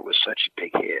that's why it was such a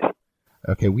big hit.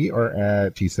 Okay, we are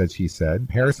at She Said, She Said.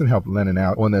 Harrison helped Lennon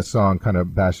out on this song, kind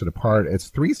of bash it apart. It's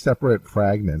 3 separate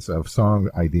fragments of song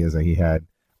ideas that he had.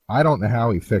 I don't know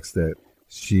how he fixed it.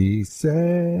 She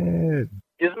said.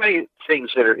 There's many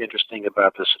things that are interesting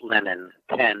about this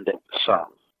Lennon-penned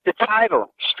song. The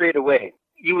title, straight away,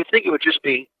 you would think it would just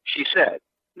be She Said.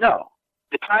 No,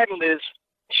 the title is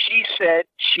She Said,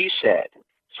 She Said.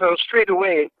 So straight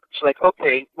away, it's like,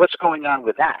 okay, what's going on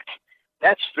with that?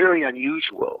 That's very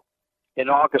unusual. In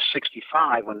August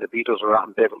 65, when the Beatles were out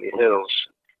in Beverly Hills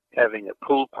having a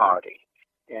pool party.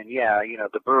 And yeah,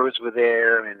 the Byrds were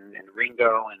there, and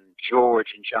Ringo and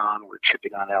George and John were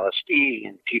tripping on LSD,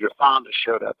 and Peter Fonda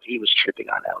showed up. He was tripping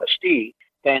on LSD.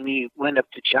 And he went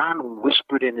up to John and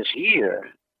whispered in his ear,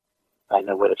 I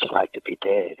know what it's like to be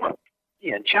dead.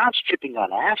 Yeah, and John's tripping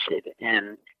on acid,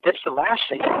 and that's the last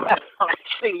thing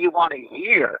you want to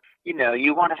hear.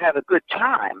 You want to have a good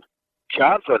time.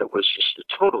 John thought it was just a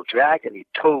total drag, and he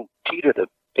told Peter to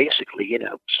basically,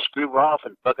 screw off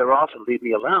and bugger off and leave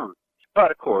me alone.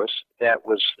 But, of course, that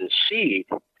was the seed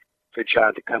for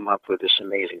John to come up with this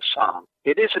amazing song.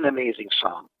 It is an amazing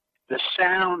song. The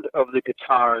sound of the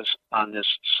guitars on this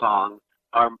song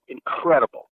are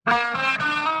incredible.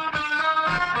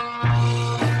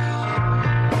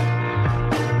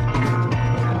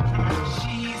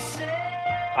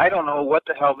 I don't know what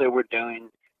the hell they were doing.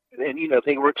 And,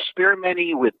 they were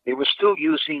experimenting with, they were still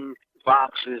using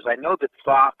Voxes. I know that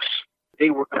Vox, they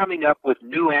were coming up with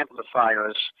new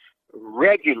amplifiers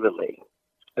regularly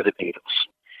for the Beatles.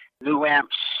 New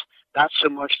amps, not so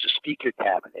much the speaker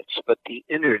cabinets, but the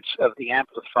innards of the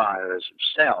amplifiers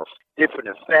themselves, different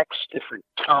effects, different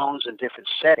tones, and different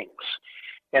settings.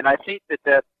 And I think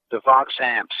that the Vox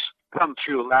amps come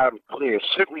through loud and clear,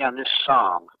 certainly on this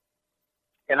song.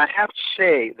 And I have to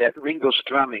say that Ringo's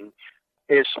drumming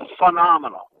is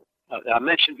phenomenal. I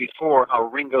mentioned before how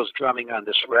Ringo's drumming on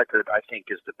this record, I think,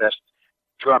 is the best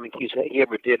drumming he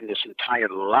ever did in his entire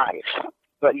life.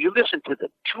 But you listen to the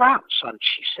drums on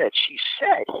She Said,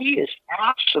 he is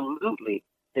absolutely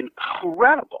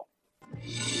incredible.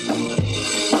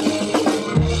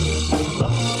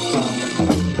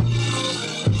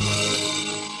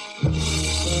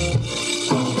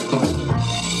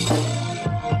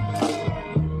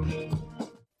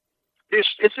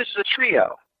 This is a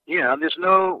trio. There's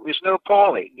no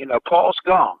Paulie. Paul's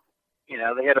gone.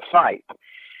 They had a fight,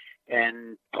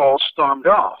 and Paul stormed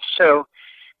off. So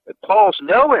Paul's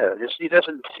nowhere. He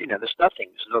doesn't. There's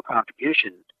nothing. There's no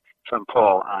contribution from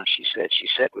Paul on She Said,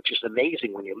 which is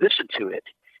amazing when you listen to it.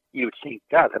 You would think,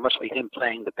 God, that must be him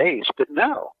playing the bass, but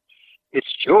no,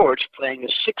 it's George playing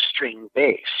a 6-string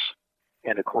bass.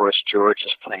 And of course, George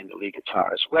is playing the lead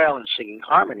guitar as well and singing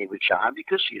harmony with John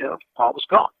because, Paul was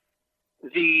gone.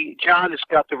 John has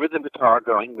got the rhythm guitar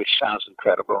going, which sounds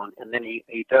incredible, and then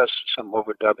he does some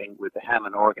overdubbing with the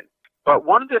Hammond organ. But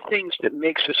one of the things that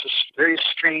makes this a very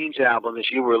strange album, as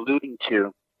you were alluding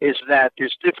to, is that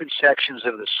there's different sections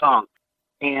of the song,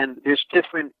 and there's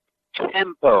different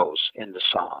tempos in the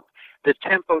song. The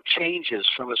tempo changes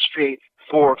from a straight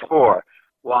 4/4.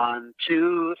 1,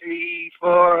 2, 3,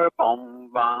 4, boom,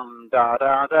 bum, da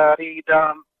da da dee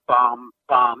dum, bum,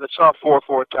 bum. It's all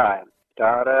 4/4 time.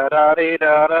 Da da da dee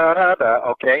da da da da.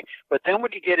 Okay, but then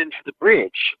when you get into the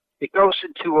bridge, it goes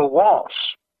into a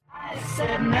waltz. I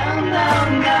said, no, no,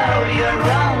 no, you're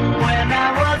wrong. When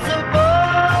I was a boy,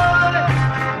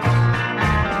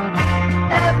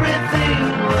 everything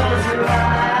was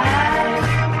right.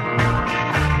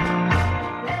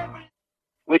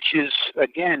 Which is,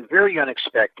 again, very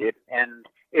unexpected, and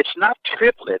it's not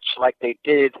triplets like they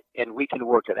did in We Can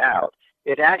Work It Out.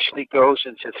 It actually goes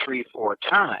into 3/4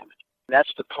 time.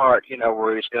 That's the part,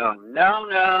 where he's going, no,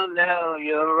 no, no,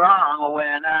 you're wrong.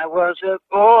 When I was a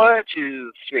boy,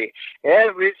 2, 3.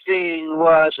 Everything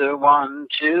was a 1,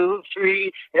 2,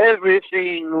 3.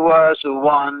 Everything was a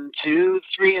 1, 2,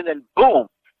 3. And then boom,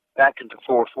 back into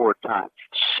 4/4 time.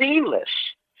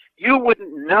 Seamless. You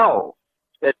wouldn't know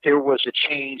that there was a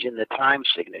change in the time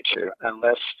signature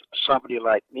unless somebody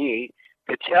like me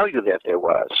could tell you that there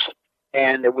was.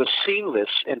 And it was seamless,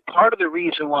 and part of the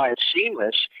reason why it's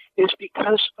seamless is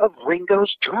because of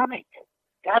Ringo's drumming.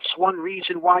 That's one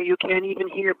reason why you can't even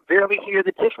barely hear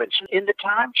the difference in the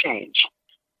time change.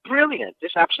 Brilliant.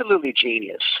 It's absolutely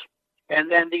genius. And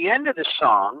then the end of the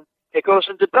song, it goes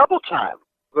into double time.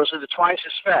 It goes into twice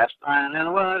as fast. I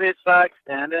know what it's like.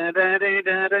 Da, da, da, da,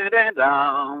 da, da, da,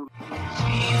 da.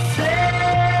 She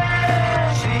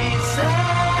said,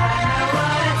 I know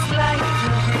what it's like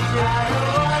to be down.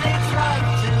 What it's like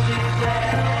to be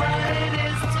there. What it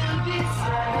is to be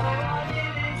sad. What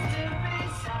it is to be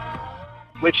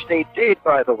sad. Which they did,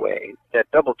 by the way,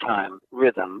 that double time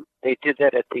rhythm, they did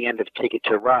that at the end of Ticket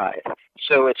to Ride.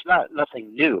 So it's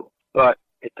nothing new, but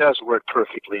it does work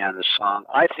perfectly on the song.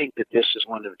 I think that this is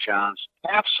one of John's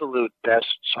absolute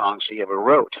best songs he ever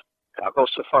wrote. I'll go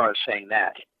so far as saying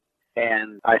that.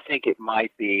 And I think it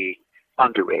might be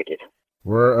underrated.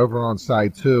 We're over on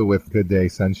side 2 with Good Day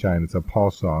Sunshine. It's a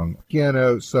Paul song.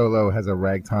 Piano solo has a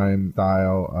ragtime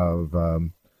style of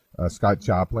Scott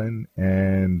Joplin,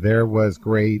 and there was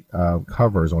great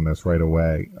covers on this right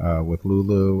away with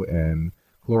Lulu and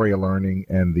Gloria Learning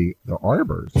and the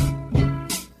Arbors.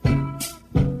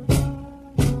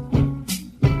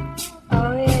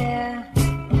 Oh yeah.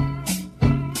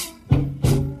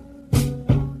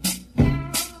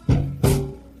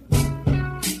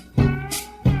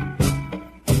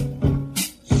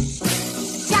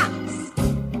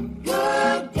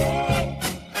 Good day,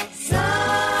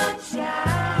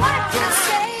 sunshine. What you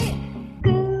say?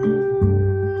 Good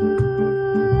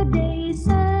day,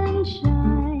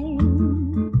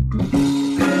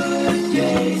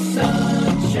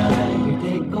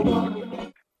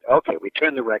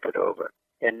 turn the record over,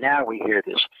 and now we hear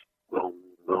this boom,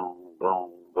 boom,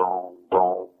 boom, boom,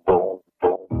 boom, boom,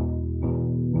 boom.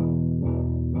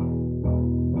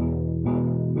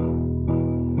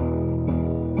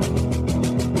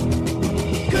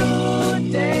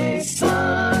 Good day,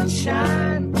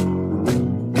 sunshine.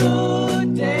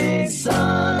 Good day,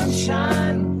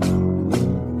 sunshine.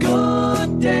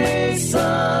 Good day,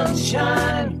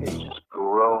 sunshine. It's just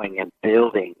growing and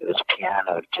building, this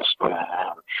piano just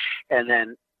and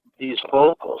then these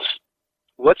vocals.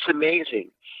 What's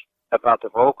amazing about the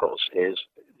vocals is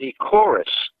the chorus,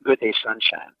 Good Day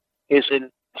Sunshine, is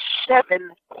in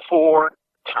 7/4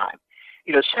 time.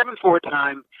 7/4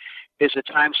 time is a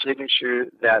time signature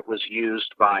that was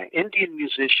used by Indian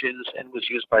musicians and was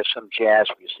used by some jazz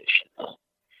musicians.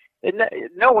 And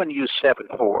no one used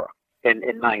 7/4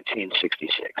 in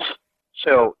 1966.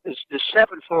 So the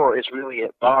 7/4 is really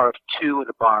a bar of 2 and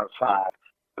a bar of 5.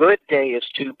 Good day is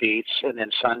 2 beats, and then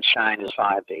sunshine is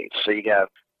 5 beats. So you got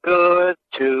good,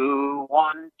 2,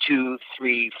 1, 2,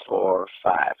 3, 4,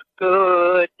 5.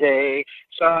 Good day,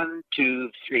 sun,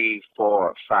 2, 3,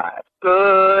 4, 5.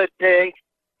 Good day.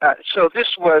 So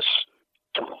this was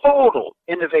total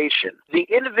innovation. The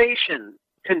innovation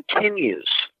continues.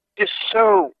 Just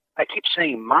so, I keep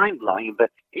saying mind-blowing,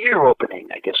 but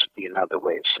ear-opening, I guess, would be another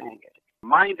way of saying it.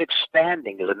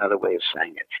 Mind-expanding is another way of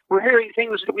saying it. We're hearing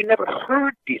things that we never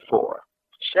heard before.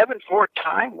 7/4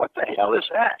 time? What the hell is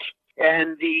that?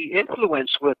 And the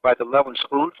influence by the Lovin'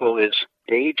 Spoonful is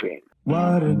Daydream.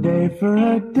 What a day for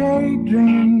a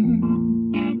daydream.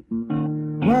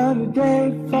 What a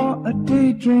day for a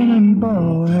daydreaming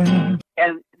boy.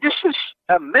 And this is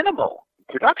a minimal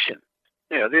production.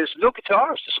 There's no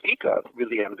guitars to speak of,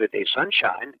 really, on Good Day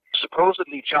Sunshine.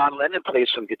 Supposedly, John Lennon plays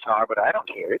some guitar, but I don't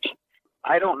hear it.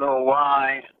 I don't know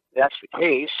why that's the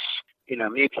case.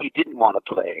 Maybe he didn't want to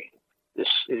play this,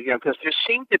 because there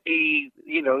seemed to be,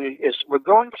 as we're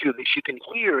going through this, you can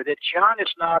hear that John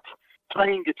is not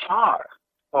playing guitar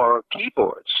or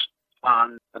keyboards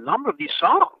on a number of these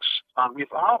songs on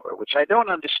Revolver, which I don't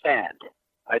understand.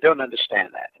 I don't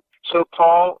understand that. So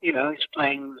Paul, he's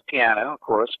playing the piano, of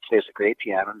course, plays a great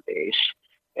piano and bass,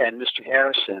 and Mr.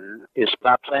 Harrison is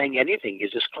not playing anything.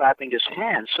 He's just clapping his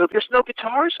hands. So there's no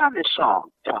guitars on this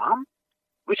song, Tom,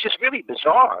 which is really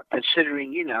bizarre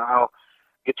considering, how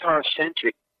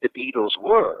guitar-centric the Beatles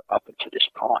were up until this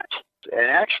point. And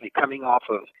actually coming off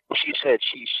of She Said,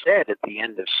 She Said at the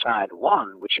end of side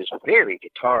 1, which is very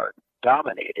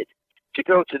guitar-dominated, to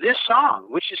go to this song,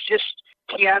 which is just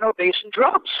piano, bass, and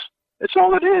drums. That's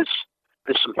all it is.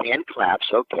 There's some hand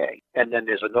claps, okay. And then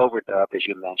there's an overdub, as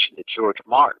you mentioned, that George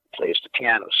Martin plays the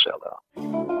piano solo.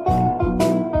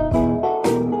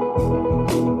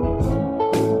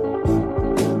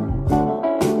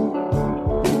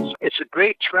 It's a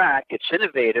great track. It's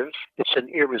innovative. It's an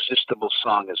irresistible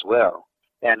song as well.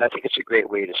 And I think it's a great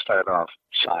way to start off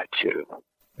side 2.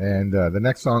 And the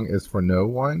next song is For No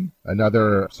One,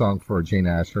 another song for Jane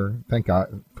Asher. Thank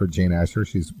God for Jane Asher.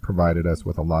 She's provided us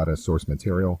with a lot of source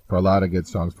material for a lot of good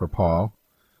songs for Paul.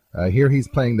 Here he's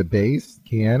playing the bass,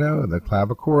 piano, the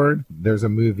clavichord. There's a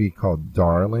movie called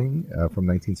Darling from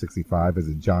 1965. It's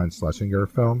a John Schlesinger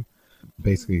film.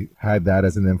 Basically had that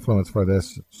as an influence for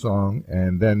this song.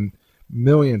 And then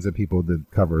millions of people did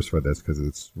covers for this because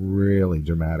it's really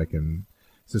dramatic. And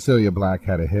Cecilia Black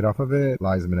had a hit off of it.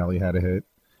 Liza Minnelli had a hit.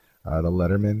 The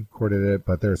Letterman recorded it,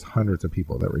 but there's hundreds of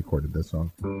people that recorded this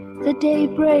song. The day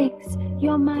breaks,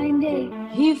 your mind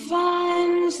aches. He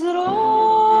finds that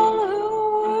all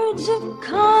her words of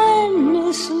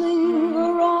kindness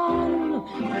linger on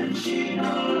when she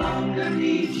no longer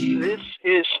needs you. This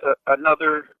is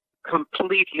another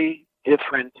completely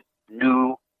different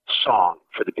new song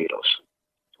for the Beatles.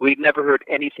 We'd never heard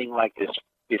anything like this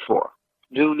before.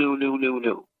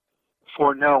 New.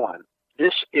 For No One.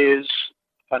 This is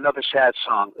another sad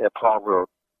song that Paul wrote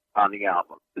on the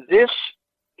album. This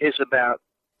is about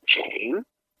Jane.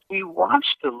 He wants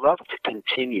the love to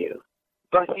continue,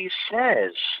 but he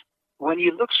says when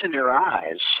he looks in her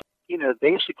eyes,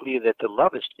 basically that the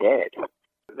love is dead.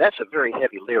 That's a very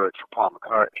heavy lyric for Paul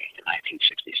McCartney in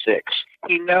 1966.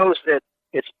 He knows that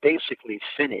it's basically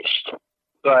finished,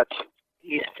 but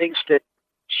he thinks that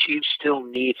she still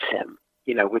needs him,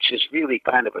 which is really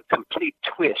kind of a complete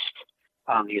twist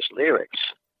on these lyrics.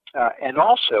 And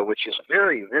also, which is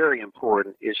very, very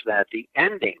important, is that the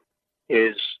ending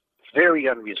is very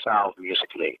unresolved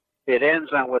musically. It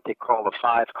ends on what they call a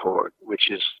 5 chord,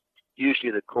 which is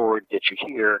usually the chord that you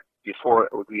hear before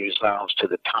it resolves to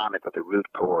the tonic or the root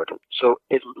chord. So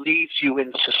it leaves you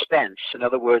in suspense. In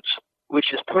other words,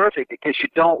 which is perfect because you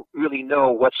don't really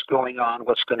know what's going on,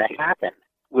 what's going to happen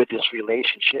with this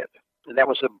relationship. And that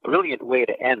was a brilliant way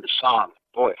to end the song.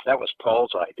 Boy, if that was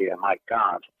Paul's idea, my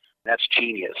God, that's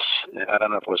genius. I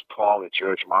don't know if it was Paul or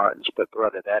George Martin's, but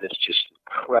brother, that is just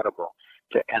incredible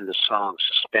to end the song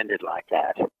suspended like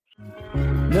that.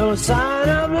 No sign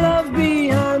of love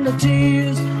behind the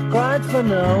tears cried for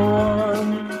no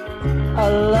one. A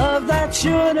love that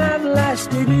should have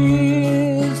lasted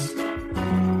years.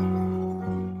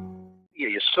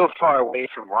 You're so far away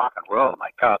from rock and roll. My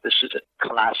God, this is a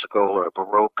classical or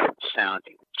Baroque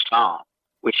sounding song,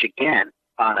 which again,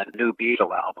 on a new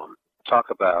Beatle album, talk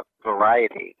about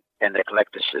variety and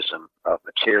eclecticism of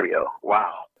material.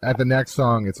 Wow. At the next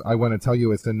song, it's I Want to Tell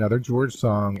You. It's another George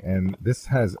song, and this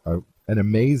has an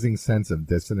amazing sense of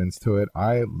dissonance to it.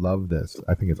 I love this.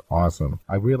 I think it's awesome.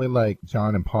 I really like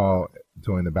John and Paul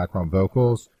doing the background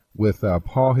vocals with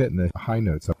Paul hitting the high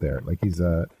notes up there. Like he's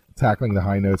tackling the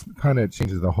high notes, kind of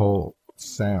changes the whole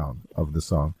sound of the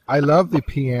song. I love the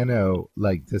piano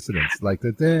like dissonance, like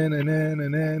the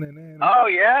Oh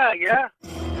yeah, yeah.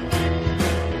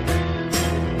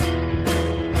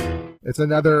 It's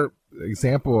another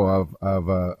example of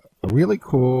a really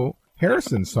cool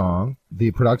Harrison song. The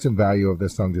production value of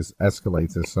this song just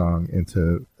escalates this song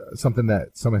into something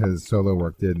that some of his solo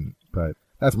work didn't. But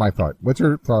that's my thought. What's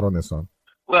your thought on this song?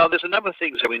 Well, there's a number of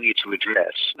things that we need to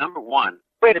address. Number one,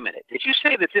 wait a minute. Did you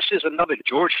say that this is another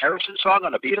George Harrison song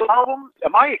on a Beatle album?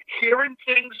 Am I hearing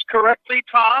things correctly,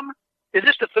 Tom? Is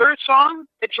this the third song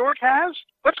that George has?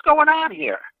 What's going on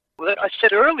here? Well, I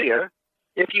said earlier,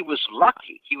 if he was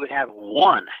lucky, he would have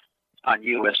one on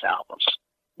U.S. albums.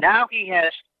 Now he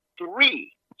has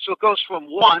three. So it goes from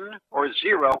 1 or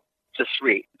 0 to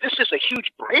 3. This is a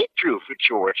huge breakthrough for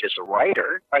George as a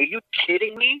writer. Are you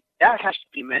kidding me? That has to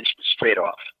be mentioned straight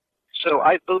off. So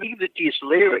I believe that these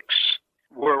lyrics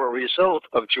were a result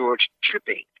of George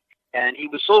tripping. And he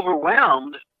was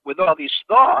overwhelmed with all these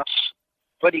thoughts,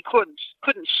 but he couldn't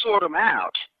sort them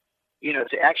out,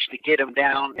 to actually get them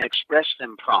down and express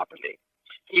them properly.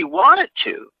 He wanted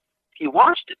to. He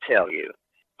wants to tell you,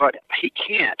 but he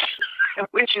can't,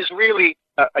 which is really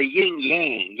a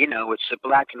yin-yang. It's a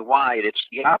black and white. It's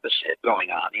the opposite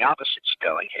going on. The opposite's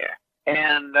going here.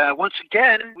 And once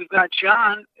again, we've got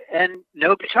John and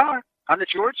no guitar on the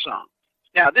George song.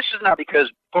 Now, this is not because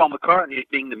Paul McCartney is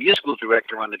being the musical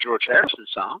director on the George Harrison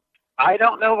song. I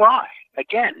don't know why.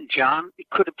 Again, John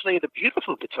could have played a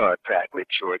beautiful guitar track with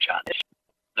George on this.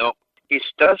 No, he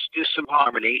does do some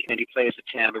harmony, and he plays the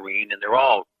tambourine, and they're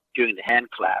all doing the hand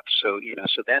claps. So,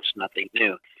 so that's nothing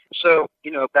new. So,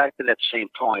 back to that same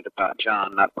point about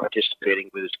John not participating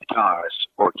with his guitars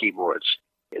or keyboards.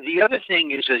 The other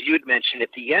thing is, as you had mentioned,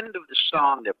 at the end of the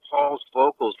song, that Paul's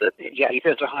vocals, he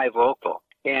does a high vocal.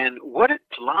 And what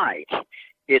it's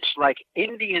like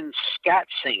Indian scat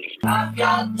singing. I've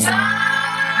got time.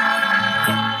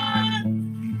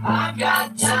 I've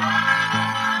got time.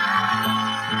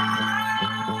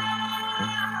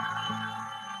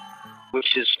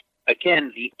 Which is,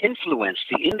 again, the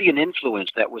Indian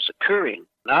influence that was occurring,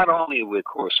 not only, of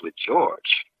course, with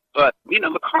George, but,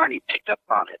 McCartney picked up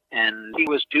on it, and he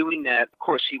was doing that. Of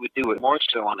course, he would do it more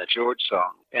so on a George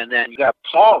song. And then you got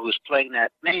Paul, who's playing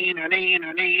that,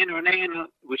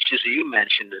 which, as you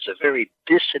mentioned, is a very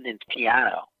dissonant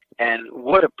piano. And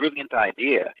what a brilliant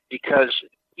idea, because,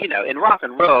 in rock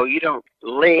and roll, you don't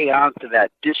lay onto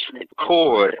that dissonant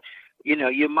chord.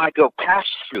 You might go pass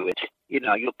through it.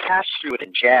 You'll pass through it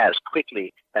in jazz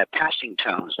quickly, passing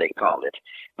tones, they call it.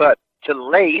 But to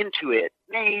lay into it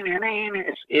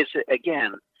is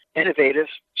again, innovative,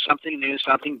 something new,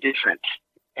 something different.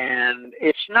 And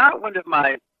it's not one of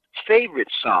my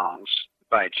favorite songs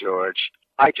by George.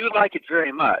 I do like it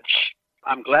very much.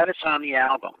 I'm glad it's on the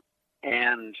album.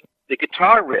 And the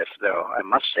guitar riff, though, I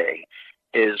must say,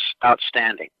 is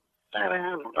outstanding.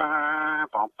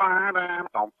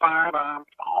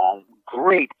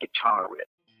 Great guitar riff.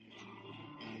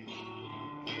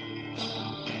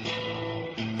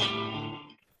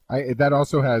 That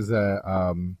also has a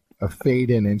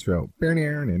fade-in intro.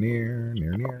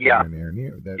 Yeah.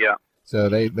 Yeah. So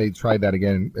they tried that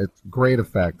again. It's great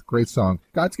effect, great song.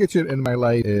 Got to Get You In My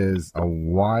Life is a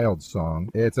wild song.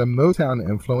 It's a Motown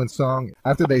influence song.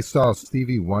 After they saw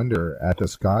Stevie Wonder at the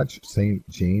Scotch St.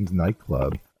 James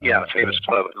nightclub. Yeah, famous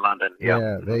club in London.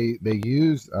 Yeah, they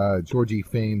used Georgie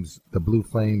Fame's The Blue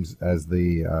Flames as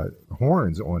the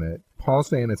horns on it. Paul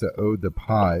saying it's an ode to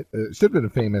pot. It should have been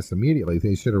famous immediately.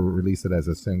 They should have released it as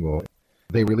a single.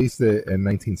 They released it in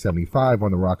 1975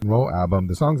 on the rock and roll album.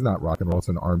 The song's not rock and roll, it's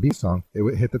an R&B song.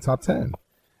 It hit the top 10.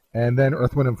 And then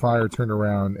Earth, Wind & Fire turned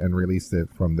around and released it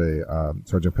from the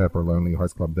Sgt. Pepper Lonely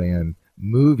Hearts Club Band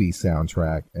movie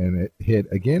soundtrack, and it hit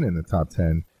again in the top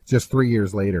 10. just 3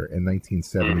 years later in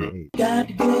 1978. Got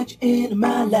to get you into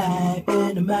my life,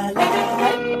 into my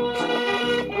life.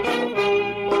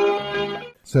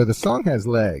 So the song has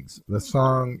legs. The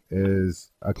song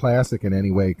is a classic in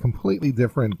any way, completely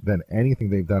different than anything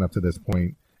they've done up to this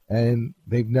point, and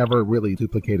they've never really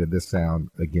duplicated this sound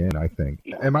again, I think.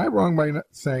 Am I wrong by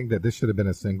saying that this should have been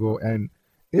a single? And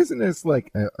isn't this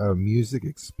like a music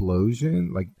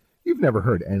explosion? Like, you've never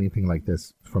heard anything like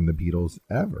this from the Beatles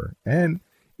ever. And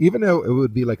even though it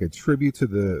would be like a tribute to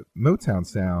the Motown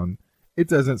sound, it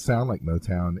doesn't sound like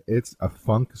Motown. It's a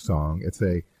funk song. It's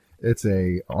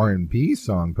a R&B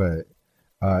song, but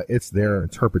it's their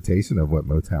interpretation of what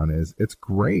Motown is. It's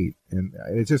great, and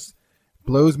it just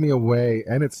blows me away.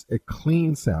 And it's a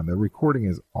clean sound. The recording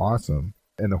is awesome,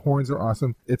 and the horns are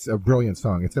awesome. It's a brilliant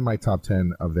song. It's in my top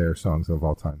 10 of their songs of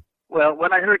all time. Well,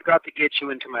 when I heard "Got to Get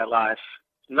You Into My Life,"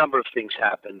 a number of things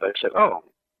happened. I said, "Oh,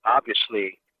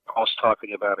 obviously, Paul's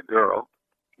talking about a girl.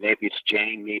 Maybe it's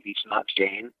Jane. Maybe it's not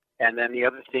Jane." And then the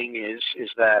other thing is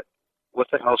that what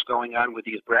the hell's going on with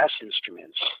these brass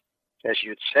instruments? As you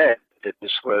had said, that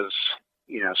this was,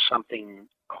 something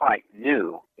quite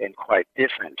new and quite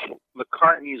different.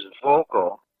 McCartney's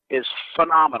vocal is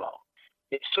phenomenal.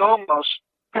 It's almost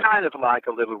kind of like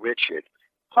a Little Richard.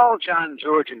 Paul, John,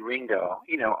 George, and Ringo,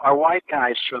 are white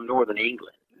guys from Northern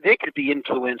England. They could be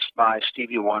influenced by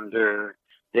Stevie Wonder.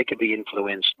 They could be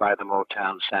influenced by the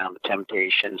Motown sound, the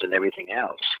Temptations, and everything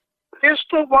else. They're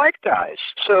still white guys.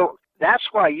 So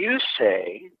that's why you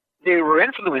say they were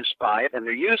influenced by it, and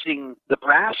they're using the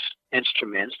brass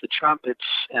instruments, the trumpets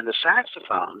and the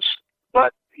saxophones.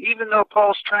 But even though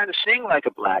Paul's trying to sing like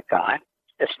a black guy,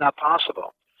 it's not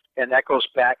possible. And that goes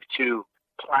back to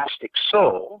Plastic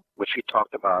Soul, which we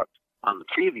talked about on the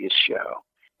previous show,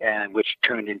 and which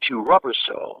turned into Rubber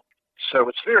Soul. So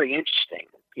it's very interesting,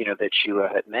 that you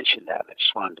had mentioned that. I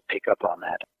just wanted to pick up on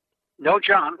that. No,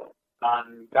 John,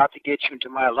 on "Got to Get You Into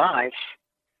My Life,"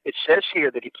 it says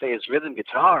here that he plays rhythm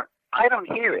guitar. I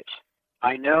don't hear it.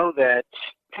 I know that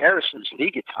Harrison's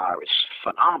lead guitar is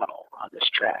phenomenal on this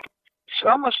track. It's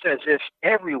almost as if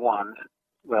everyone,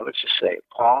 well, let's just say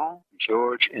Paul,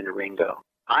 George, and Ringo,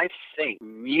 I think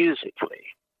musically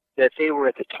that they were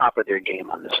at the top of their game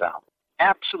on this album.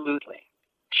 Absolutely.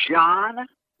 John,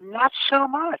 not so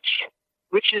much,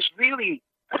 which is really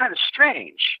kind of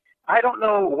strange. I don't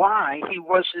know why he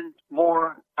wasn't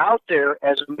more out there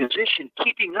as a musician,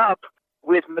 keeping up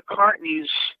with McCartney's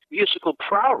musical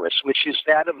prowess, which is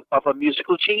that of a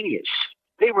musical genius.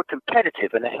 They were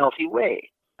competitive in a healthy way.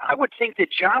 I would think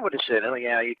that John would have said, "Oh,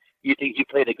 yeah, you think you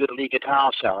played a good lead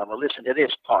guitar solo? Well, listen to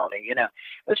this, Paulie."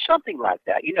 Or something like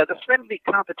that. The friendly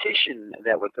competition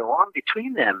that would go on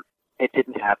between them, it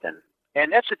didn't happen.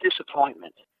 And that's a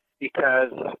disappointment,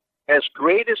 because as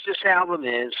great as this album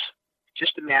is,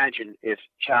 just imagine if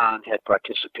John had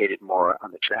participated more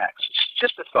on the tracks. It's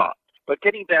just a thought. But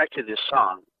getting back to this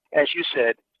song, as you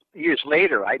said, years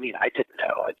later, I didn't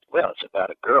know. Well, it's about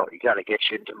a girl. You got to get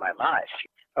you into my life.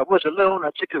 I was alone.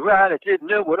 I took a ride. I didn't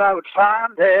know what I would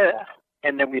find there.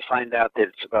 And then we find out that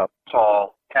it's about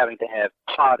Paul having to have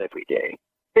pot every day.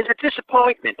 It's a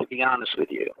disappointment, to be honest with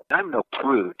you. I'm no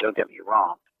prude, don't get me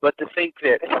wrong. But to think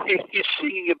that he's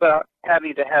singing about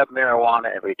having to have marijuana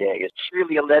every day, it's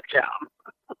really a letdown.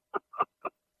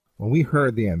 When we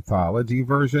heard the anthology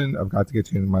version of "Got to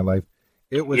Get You Into My Life,"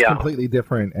 it was completely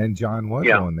different, and John was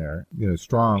on there,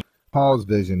 strong. Paul's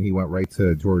vision, he went right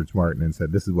to George Martin and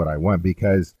said, "This is what I want,"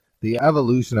 because the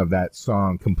evolution of that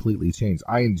song completely changed.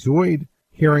 I enjoyed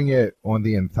hearing it on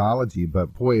the anthology,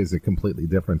 but boy, is it completely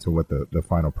different to what the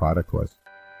final product was.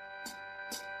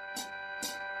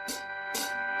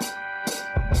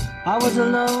 I was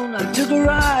alone, I took a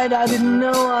ride, I didn't know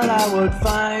what I would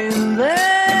find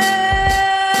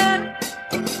there.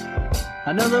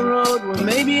 Another road where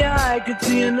maybe I could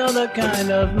see another kind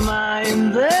of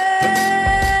mind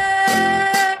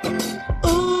there.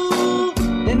 Ooh,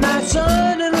 and I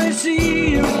suddenly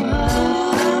see you.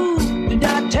 Ooh, and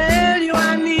I tell you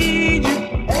I need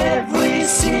you every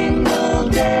single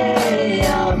day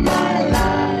of my life.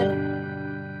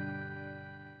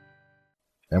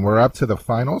 And we're up to the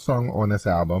final song on this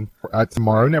album,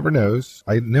 Tomorrow Never Knows.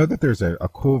 I know that there's a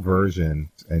cool version,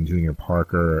 and Junior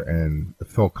Parker and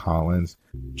Phil Collins.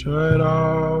 Turn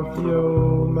off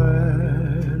your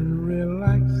mind,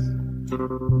 relax,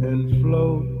 and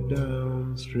float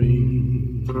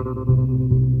downstream.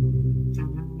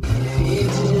 It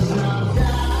is not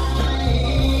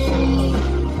dying.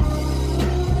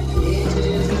 It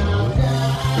is not dying.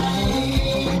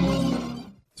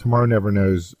 Tomorrow Never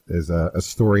Knows is a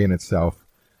story in itself,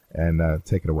 and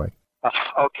take it away.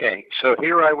 Okay, so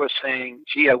here I was saying,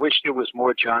 gee, I wish there was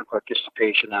more John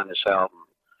participation on this album.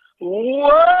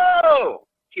 Whoa!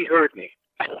 He heard me.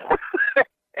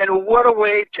 And what a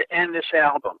way to end this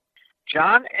album.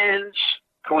 John ends,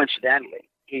 coincidentally,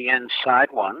 he ends side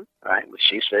one, right, with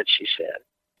She Said, She Said,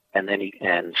 and then he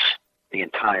ends the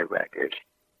entire record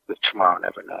with Tomorrow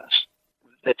Never Knows.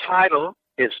 The title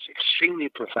is extremely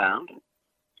profound.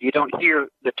 You don't hear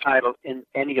the title in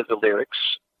any of the lyrics,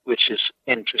 which is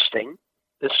interesting.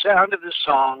 The sound of the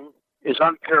song is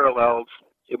unparalleled.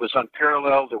 It was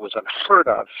unparalleled. It was unheard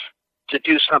of to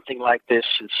do something like this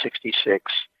in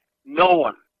 '66. No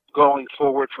one going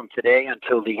forward from today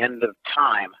until the end of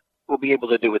time will be able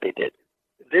to do what they did.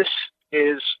 This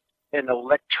is an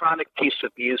electronic piece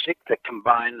of music that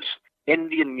combines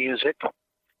Indian music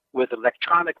with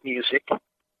electronic music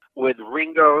with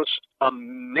Ringo's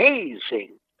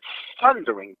amazing,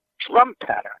 thundering drum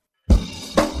pattern.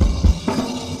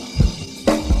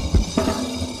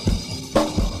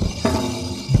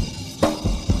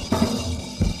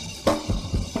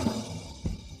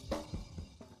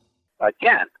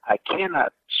 Again, I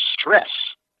cannot stress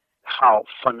how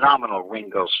phenomenal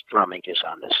Ringo's drumming is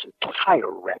on this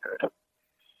entire record.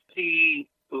 The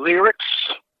lyrics,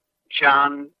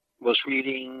 John was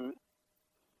reading,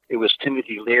 it was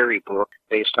Timothy Leary book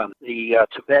based on the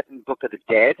Tibetan Book of the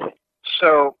Dead.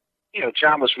 So,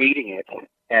 John was reading it,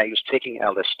 he was taking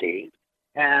LSD,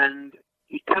 and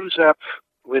he comes up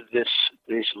with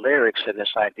these lyrics and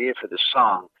this idea for the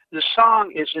song. The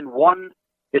song is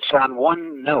it's on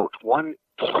one note, one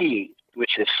key,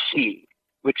 which is C,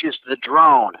 which is the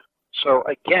drone. So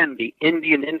again, the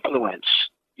Indian influence.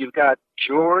 You've got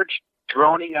George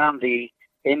droning on the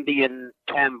Indian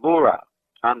tambura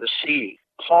on the C.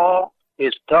 Paul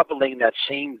is doubling that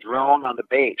same drone on the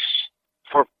bass.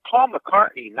 For Paul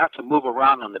McCartney not to move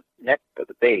around on the neck of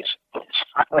the bass is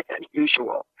highly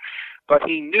unusual. But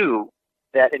he knew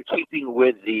that in keeping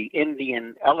with the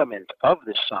Indian element of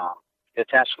the song,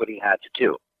 that's what he had to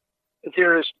do.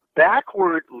 There's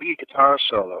backward lead guitar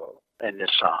solo in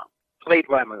this song, played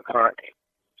by McCartney.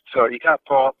 So you got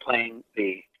Paul playing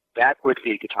the backward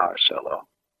lead guitar solo.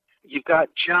 You've got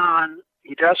John,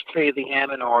 he does play the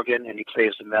Hammond organ and he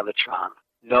plays the mellotron.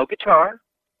 No guitar.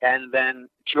 And then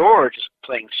George is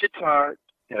playing sitar,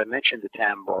 I mentioned the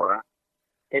tambura.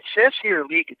 It says here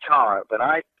lead guitar, but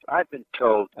I've been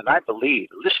told, and I believe,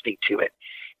 listening to it,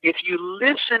 if you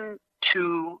listen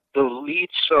to the lead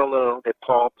solo that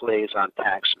Paul plays on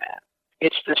Taxman,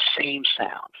 it's the same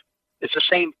sound. It's the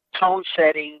same tone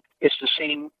setting. It's the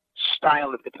same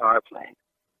style of guitar playing.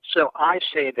 So I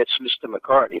say that's Mr.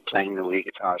 McCartney playing the lead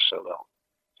guitar solo.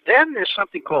 Then there's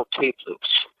something called tape loops.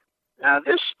 Now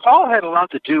Paul had a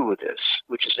lot to do with this,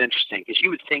 which is interesting, because you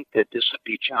would think that this would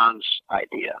be John's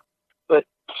idea. But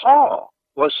Paul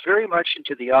was very much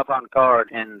into the avant-garde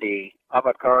and the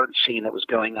avant-garde scene that was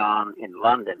going on in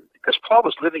London, because Paul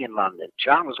was living in London.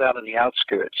 John was out on the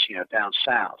outskirts, down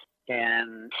south.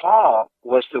 And Paul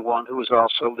was the one who was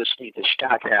also listening to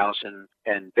Stockhausen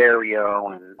and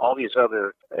Berio and all these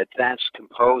other advanced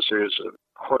composers,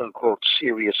 quote-unquote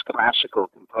serious classical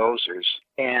composers.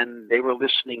 And they were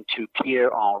listening to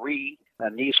Pierre Henry,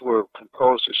 and these were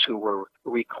composers who were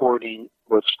recording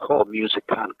what's called musique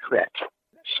concrète.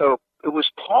 So it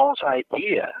was Paul's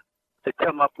idea to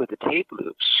come up with the tape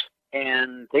loops,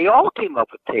 and they all came up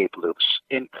with tape loops,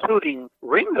 including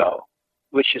Ringo,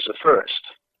 which is a first.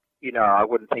 I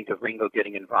wouldn't think of Ringo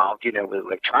getting involved, with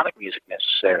electronic music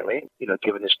necessarily,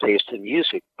 given his taste in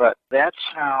music, but that's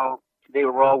how they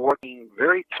were all working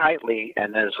very tightly,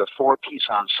 and as a four-piece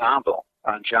ensemble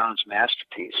on John's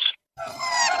masterpiece.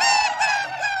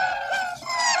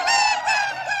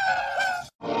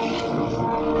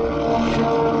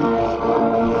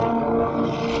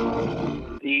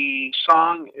 The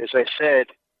song, as I said,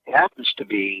 happens to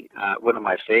be one of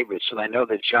my favorites, and I know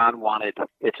that John wanted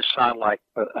it to sound like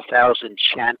 1,000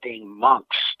 chanting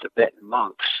monks, Tibetan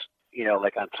monks,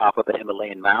 like on top of the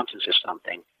Himalayan mountains or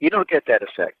something. You don't get that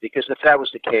effect, because if that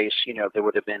was the case, there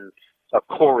would have been a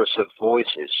chorus of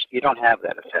voices. You don't have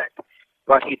that effect.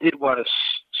 But he did want to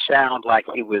sound like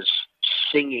he was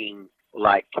singing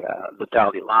like the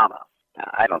Dalai Lama.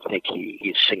 I don't think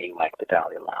he's singing like the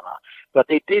Dalai Lama. But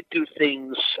they did do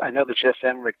things. I know that Jeff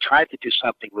Emmerich tried to do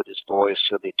something with his voice,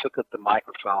 so they took up the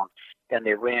microphone and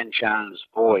they ran John's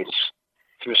voice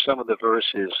through some of the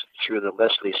verses through the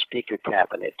Leslie speaker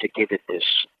cabinet to give it this,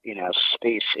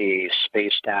 spacey,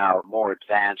 spaced out, more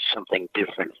advanced, something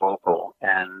different vocal.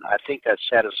 And I think that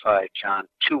satisfied John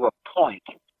to a point.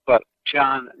 But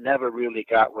John never really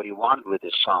got what he wanted with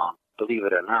this song, believe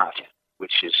it or not,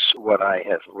 which is what I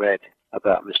have read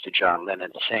about Mr. John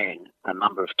Lennon saying a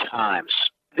number of times.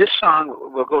 This song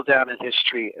will go down in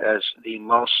history as the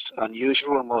most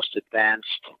unusual, most advanced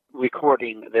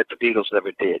recording that the Beatles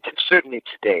ever did, certainly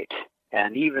to date.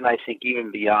 And even, I think,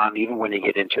 even beyond, even when you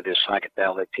get into this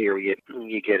psychedelic period,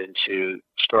 you get into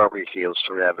Strawberry Fields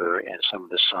Forever and some of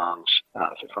the songs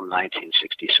from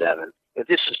 1967.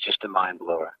 This is just a mind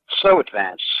blower. So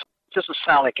advanced. It doesn't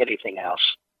sound like anything else.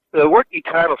 The working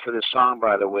title for this song,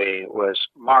 by the way, was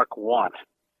Mark I,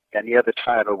 and the other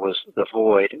title was The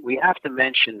Void. We have to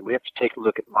take a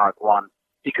look at Mark I,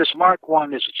 because Mark I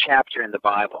is a chapter in the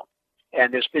Bible.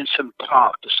 And there's been some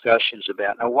discussions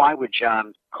about, now, why would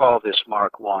John call this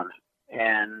Mark I?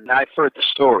 And I've heard the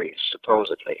story,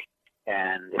 supposedly.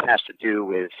 And it has to do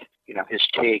with, his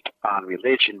take on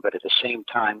religion, but at the same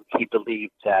time, he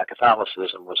believed that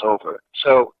Catholicism was over.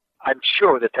 So I'm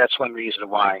sure that that's one reason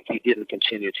why he didn't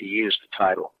continue to use the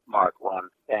title Mark I,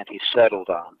 and he settled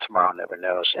on Tomorrow Never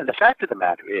Knows. And the fact of the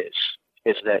matter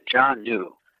is that John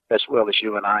knew, as well as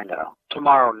you and I know,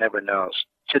 tomorrow never knows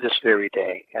to this very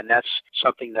day. And that's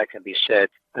something that can be said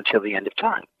until the end of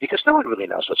time, because no one really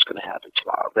knows what's going to happen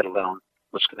tomorrow, let alone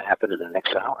what's going to happen in the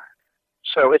next hour.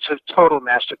 So it's a total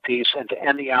masterpiece, and to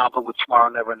end the album with Tomorrow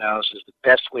Never Knows is the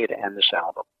best way to end this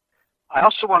album. I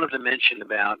also wanted to mention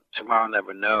about Tomorrow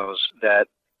Never Knows that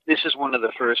this is one of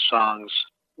the first songs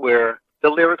where the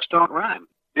lyrics don't rhyme.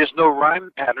 There's no rhyme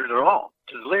pattern at all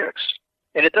to the lyrics.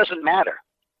 And it doesn't matter.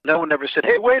 No one ever said,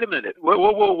 hey, wait a minute.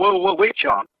 Whoa, wait,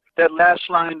 John. That last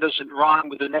line doesn't rhyme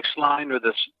with the next line or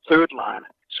the third line.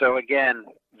 So again,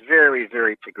 very,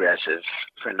 very progressive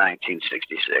for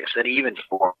 1966 and even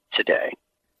for today.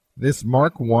 This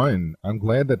Mark I, I'm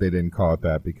glad that they didn't call it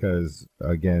that because,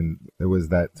 again, it was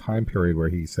that time period where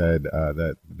he said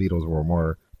that the Beatles were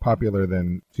more popular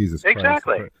than Jesus Christ.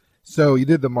 Exactly. So you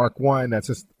did the Mark I, that's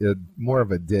just more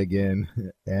of a dig in.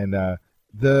 And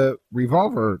the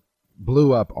Revolver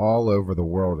blew up all over the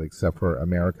world except for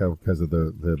America because of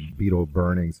the Beatle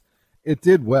burnings. It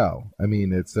did well. I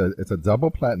mean, it's a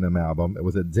double platinum album. It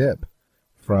was a dip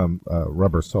from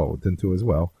Rubber Soul. It didn't do as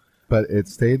well. But it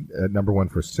stayed at number one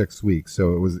for 6 weeks.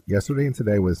 So it was yesterday and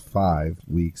today was 5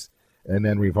 weeks, and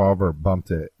then Revolver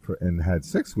bumped it and had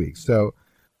 6 weeks. So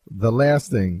the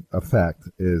lasting effect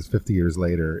is 50 years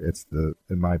later. It's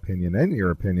in my opinion and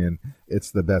your opinion,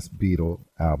 it's the best Beatle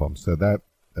album. So that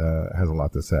has a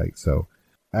lot to say. So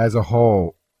as a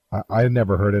whole, I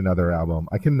never heard another album.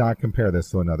 I cannot compare this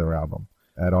to another album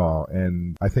at all,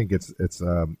 and I think it's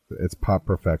pop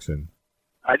perfection.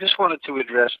 I just wanted to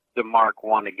address the Mark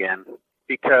I again,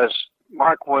 because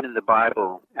Mark I in the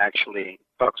Bible actually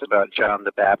talks about John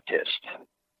the Baptist.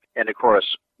 And of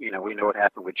course, we know what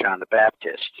happened with John the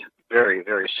Baptist. Very,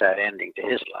 very sad ending to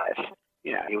his life.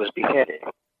 He was beheaded.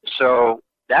 So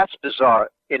that's bizarre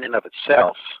in and of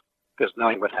itself, because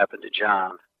knowing what happened to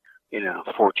John,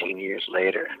 14 years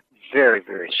later, very,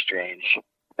 very strange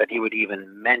that he would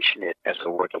even mention it as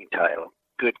a working title.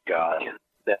 Good God,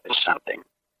 that is something.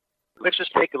 Let's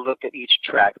just take a look at each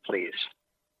track, please.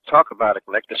 Talk about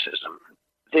eclecticism.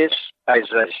 This, as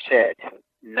I said,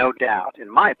 no doubt, in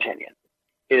my opinion,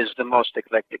 is the most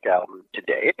eclectic album to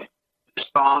date. The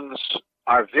songs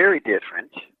are very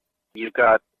different. You've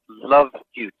got Love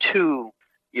You Too.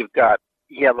 You've got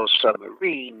Yellow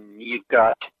Submarine. You've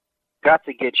got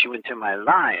to Get You Into My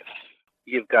Life.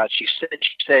 You've got She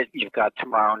Said. You've got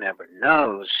Tomorrow Never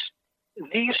Knows.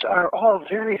 These are all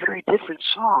very, very different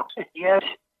songs, and yet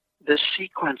the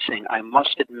sequencing, I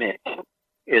must admit,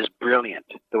 is brilliant,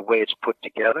 the way it's put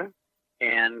together.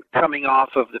 And coming off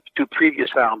of the 2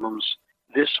 previous albums,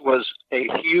 this was a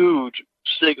huge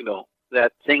signal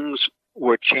that things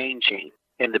were changing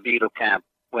in the Beatle camp.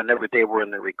 Whenever they were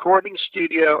in the recording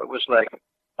studio, it was like,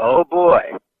 oh boy,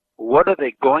 what are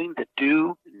they going to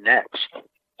do next?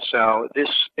 So this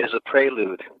is a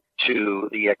prelude to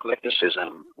the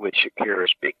eclecticism, which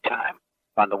occurs big time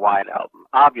on the White Album.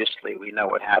 Obviously, we know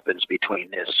what happens between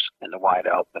this and the White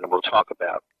Album, and we'll talk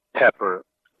about Pepper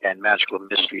and Magical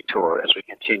Mystery Tour as we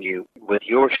continue with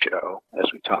your show,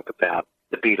 as we talk about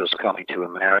the Beatles coming to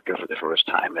America for the first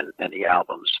time and the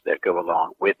albums that go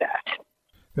along with that.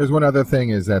 There's one other thing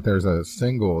is that there's a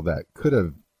single that could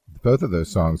have, both of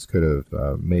those songs could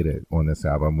have made it on this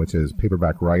album, which is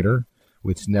Paperback Writer,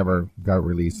 which never got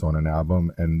released on an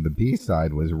album, and the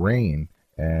B-side was Rain.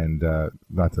 And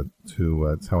not to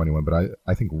tell anyone, but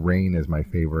I think Rain is my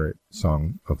favorite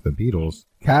song of the Beatles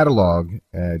catalog,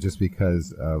 just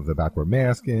because of the backward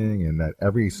masking and that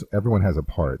everyone has a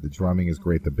part. The drumming is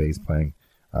great, the bass playing,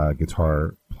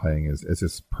 guitar playing is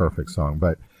just perfect song.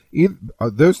 But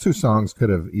those 2 songs could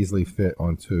have easily fit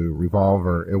onto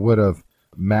Revolver. It would have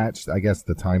matched, I guess,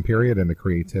 the time period and the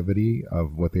creativity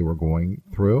of what they were going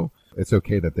through. It's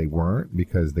okay that they weren't,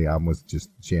 because the album was just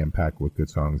jam-packed with good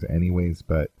songs anyways,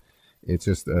 but it's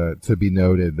just to be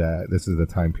noted that this is the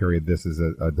time period. This is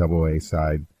a double A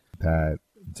side that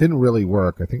didn't really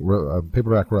work. I think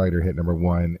Paperback Writer hit number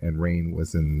 1, and Rain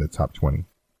was in the top 20.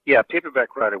 Yeah,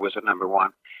 Paperback Writer was at number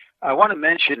 1. I want to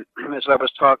mention, as I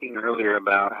was talking earlier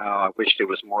about how I wish there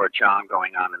was more John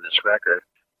going on in this record,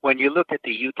 when you look at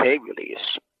the UK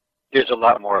release, there's a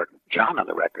lot more John on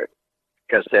the record,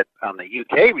 because that on the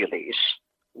UK release,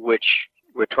 which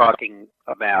we're talking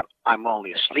about I'm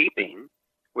Only Sleeping,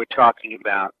 we're talking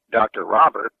about Dr.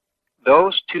 Robert,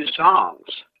 those 2 songs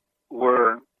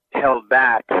were held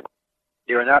back.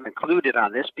 They were not included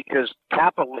on this because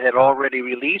Capitol had already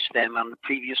released them on the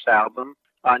previous album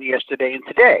on Yesterday and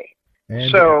Today.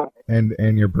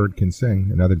 And Your Bird Can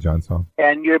Sing, another John song.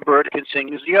 And Your Bird Can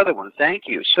Sing is the other one. Thank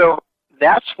you. So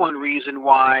that's one reason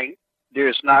why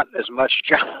there's not as much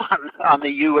John on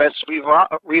the U.S.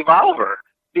 Revolver,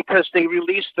 because they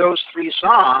released those 3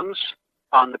 songs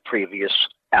on the previous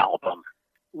album,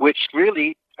 which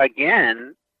really,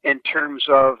 again, in terms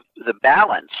of the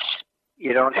balance,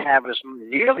 you don't have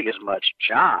nearly as much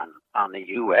John on the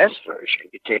U.S. version.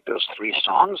 You take those 3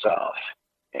 songs off,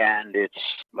 and it's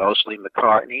mostly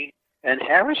McCartney and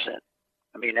Harrison.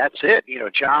 I mean, that's it.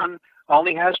 John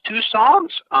only has 2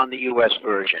 songs on the U.S.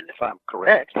 version, if I'm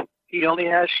correct. He only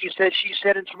has She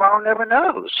Said, and Tomorrow Never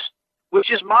Knows,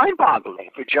 which is mind-boggling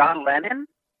for John Lennon.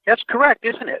 That's correct,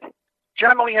 isn't it?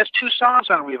 John only has 2 songs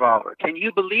on Revolver. Can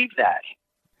you believe that?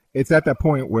 It's at that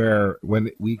point where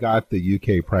when we got the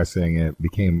UK pressing, it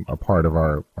became a part of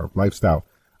our lifestyle.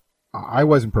 I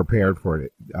wasn't prepared for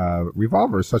it.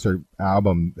 Revolver is such an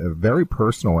album, a very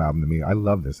personal album to me. I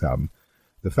love this album.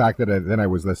 The fact that then I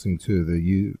was listening to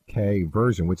the UK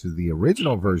version, which is the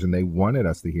original version they wanted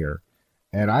us to hear,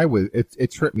 and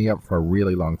it tripped me up for a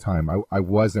really long time. I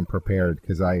wasn't prepared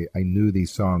because I knew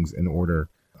these songs in order,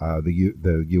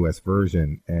 the US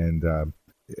version, and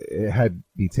it had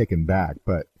me taken back.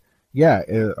 But yeah,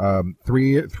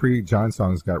 3 John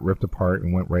songs got ripped apart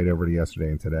and went right over to Yesterday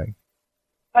and Today.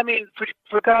 I mean,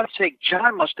 for God's sake,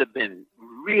 John must have been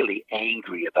really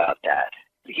angry about that.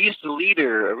 He's the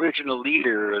original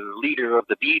leader of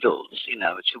the Beatles.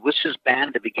 It was his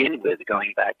band to begin with,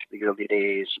 going back to the early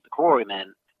days of the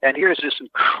Quarrymen. And here's this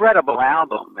incredible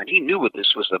album, and he knew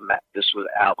this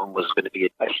album was going to be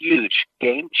a huge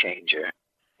game changer.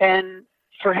 And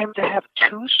for him to have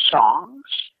 2 songs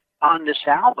on this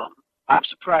album, I'm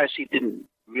surprised he didn't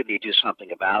really do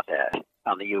something about that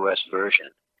on the U.S. version.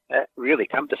 Really,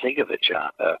 come to think of it, John.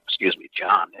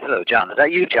 John. Hello, John. Is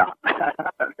that you, John?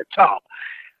 Tom.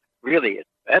 Really,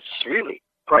 that's really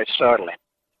quite startling.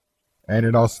 And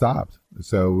it all stopped.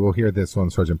 So we'll hear this on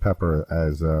Sgt. Pepper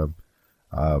as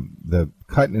the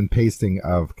cutting and pasting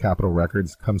of Capitol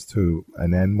Records comes to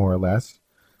an end, more or less.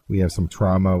 We have some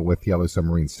trauma with Yellow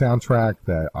Submarine soundtrack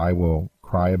that I will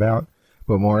cry about.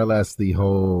 But more or less, the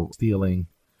whole stealing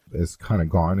is kind of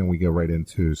gone, and we go right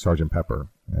into Sgt. Pepper.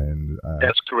 And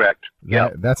that's correct.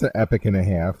 Yeah, that's an epic and a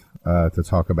half to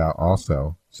talk about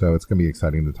also. So it's going to be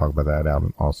exciting to talk about that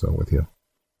album also with you.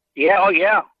 Yeah, oh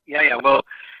yeah. Well,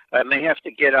 I may have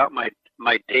to get out my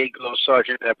Dayglow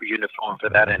Sgt. Pepper uniform for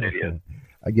that interview.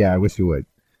 Yeah, I wish you would.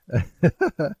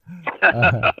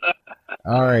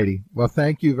 All righty. Well,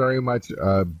 thank you very much,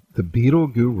 the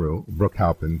Beatle guru, Brooke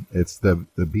Halpin. It's the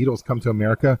Beatles Come to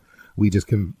America. We just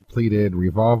completed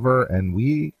Revolver, and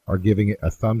we are giving it a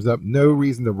thumbs up. No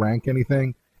reason to rank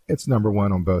anything. It's number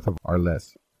 1 on both of our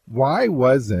lists. Why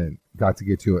wasn't Got to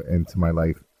Get You Into My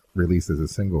Life released as a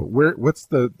single? What's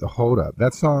the hold up?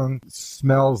 That song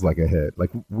smells like a hit.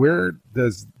 Like, where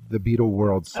does the Beatle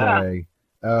world say,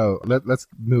 let's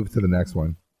move to the next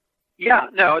one? Yeah,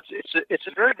 no, it's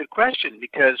a very good question,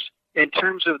 because in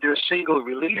terms of their single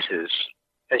releases,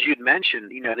 as you'd mentioned,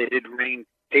 they did Rain,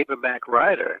 Paperback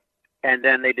Writer, and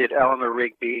then they did Eleanor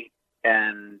Rigby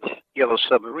and Yellow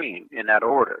Submarine in that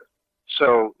order.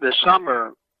 So the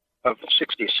summer of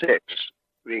 '66,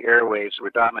 the airwaves were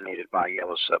dominated by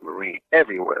Yellow Submarine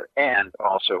everywhere, and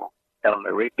also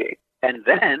Eleanor Rigby. And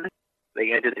then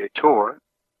they ended their tour,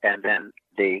 and then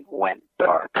they went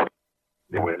dark.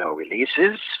 There were no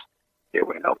releases. There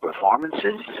were no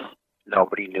performances.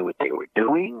 Nobody knew what they were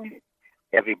doing.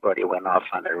 Everybody went off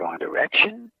on their own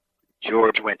direction.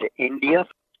 George went to India.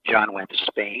 John went to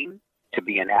Spain to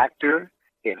be an actor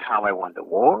in How I Won the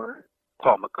War.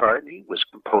 Paul McCartney was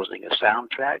composing a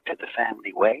soundtrack to The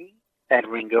Family Way, and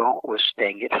Ringo was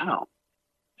staying at home.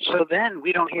 So then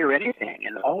we don't hear anything,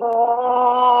 and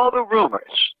all the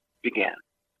rumors began.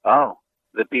 Oh,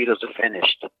 the Beatles are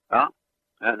finished.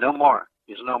 No more.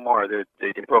 There's no more. They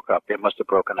broke up. They must have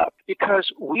broken up. Because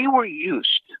we were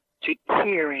used to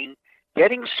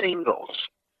getting singles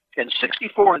in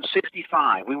 64 and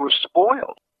 65. We were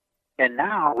spoiled. And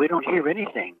now we don't hear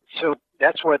anything. So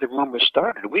that's why the rumors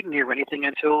started. We didn't hear anything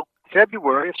until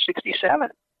February of 67,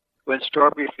 when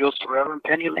Strawberry Fields Forever and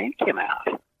Penny Lane came out.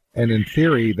 And in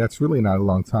theory, that's really not a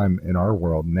long time in our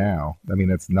world now. I mean,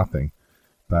 it's nothing.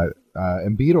 But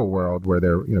in Beatle world, where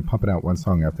they're pumping out one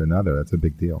song after another, that's a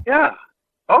big deal. Yeah.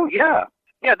 Oh, yeah.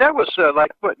 Yeah, that was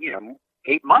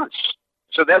 8 months.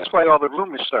 So that's why all the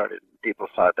rumors started. People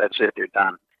thought, that's it, they're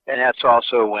done. And that's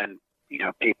also when,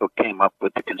 people came up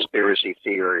with the conspiracy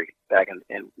theory back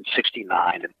in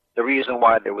 69. And the reason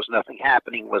why there was nothing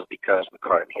happening was because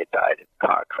McCartney had died in a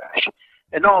car crash.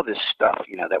 And all this stuff,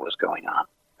 that was going on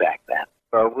back then.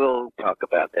 But we'll talk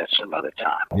about that some other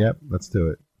time. Yep, let's do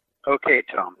it. Okay,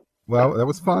 Tom. Well, that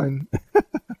was fun.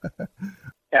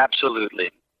 Absolutely.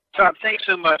 Tom, thanks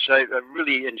so much. I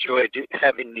really enjoyed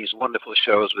having these wonderful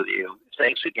shows with you.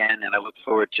 Thanks again, and I look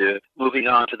forward to moving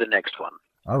on to the next one.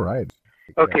 All right.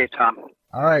 Okay, Tom.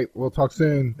 All right. We'll talk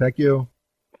soon. Thank you.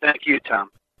 Thank you,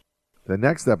 Tom. The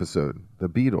next episode, The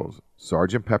Beatles,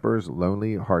 Sgt. Pepper's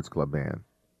Lonely Hearts Club Band.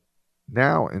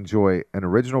 Now enjoy an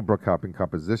original Brooke Halpin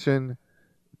composition,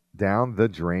 Down the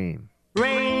Drain.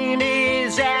 Rain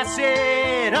is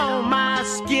acid on my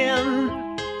skin,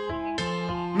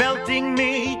 melting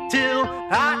me till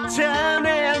I turn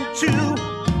into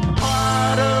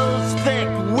puddles thick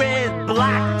with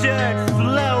black dirt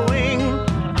flowing,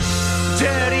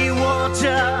 dirty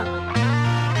water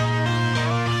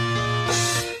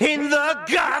in the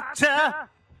gutter.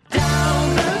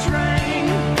 Down the drain,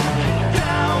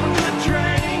 down the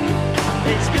drain,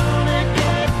 it's gonna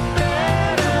get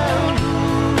better.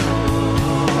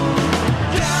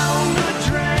 Down the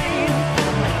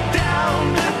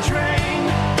drain,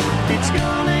 it's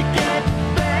gonna get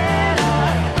better,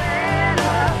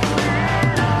 better.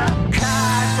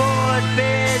 Cardboard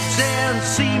beds and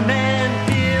cement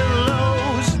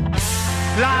pillows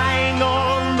lying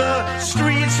on the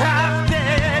streets half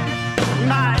dead.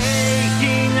 My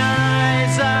aching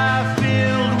eyes are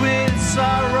filled with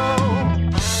sorrow.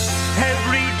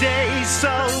 Everyday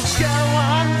souls go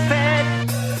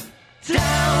unfed.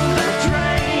 Down the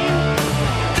drain,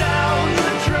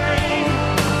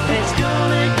 it's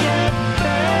gonna get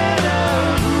better.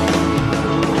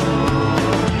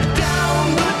 Down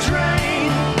the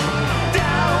drain,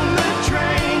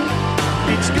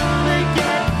 it's gonna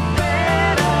get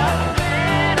better,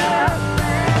 better, better.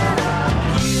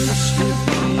 Used to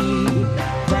be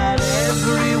that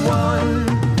everyone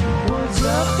was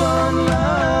up on love.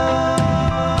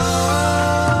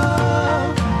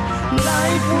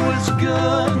 Life was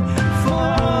good for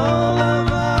all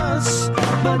of us,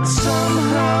 but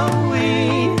somehow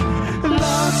we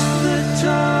lost the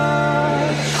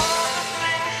touch.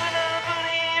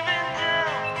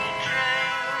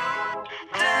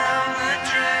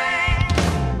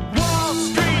 Wall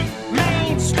Street,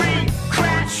 Main Street,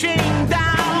 crashing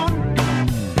down,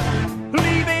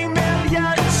 leaving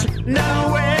millions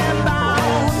nowhere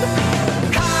bound.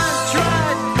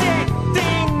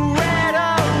 Contradicting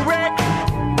rhetoric,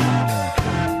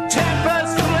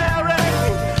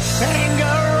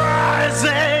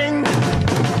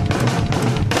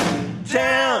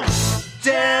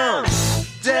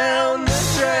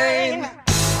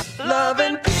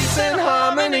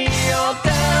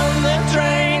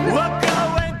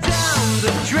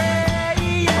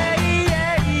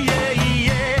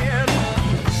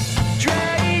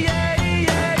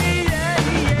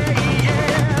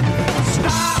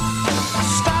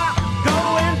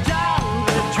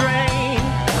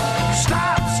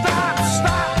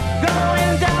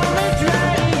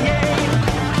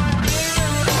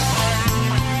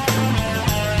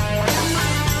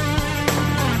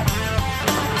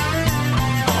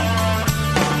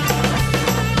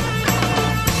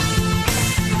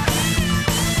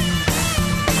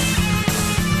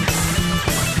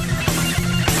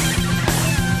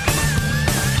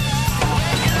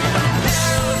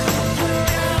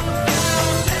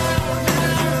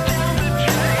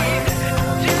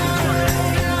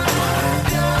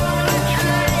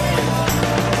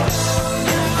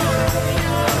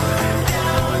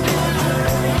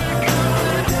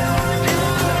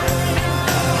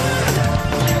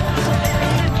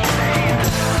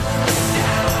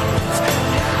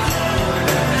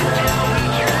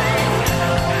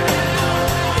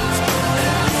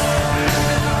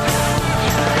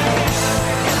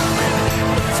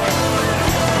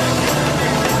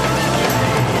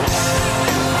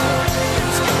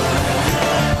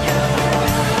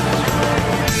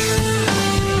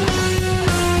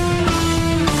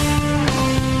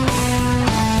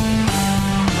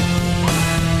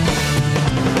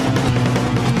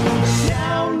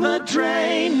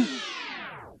 drain.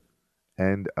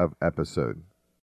 End of episode.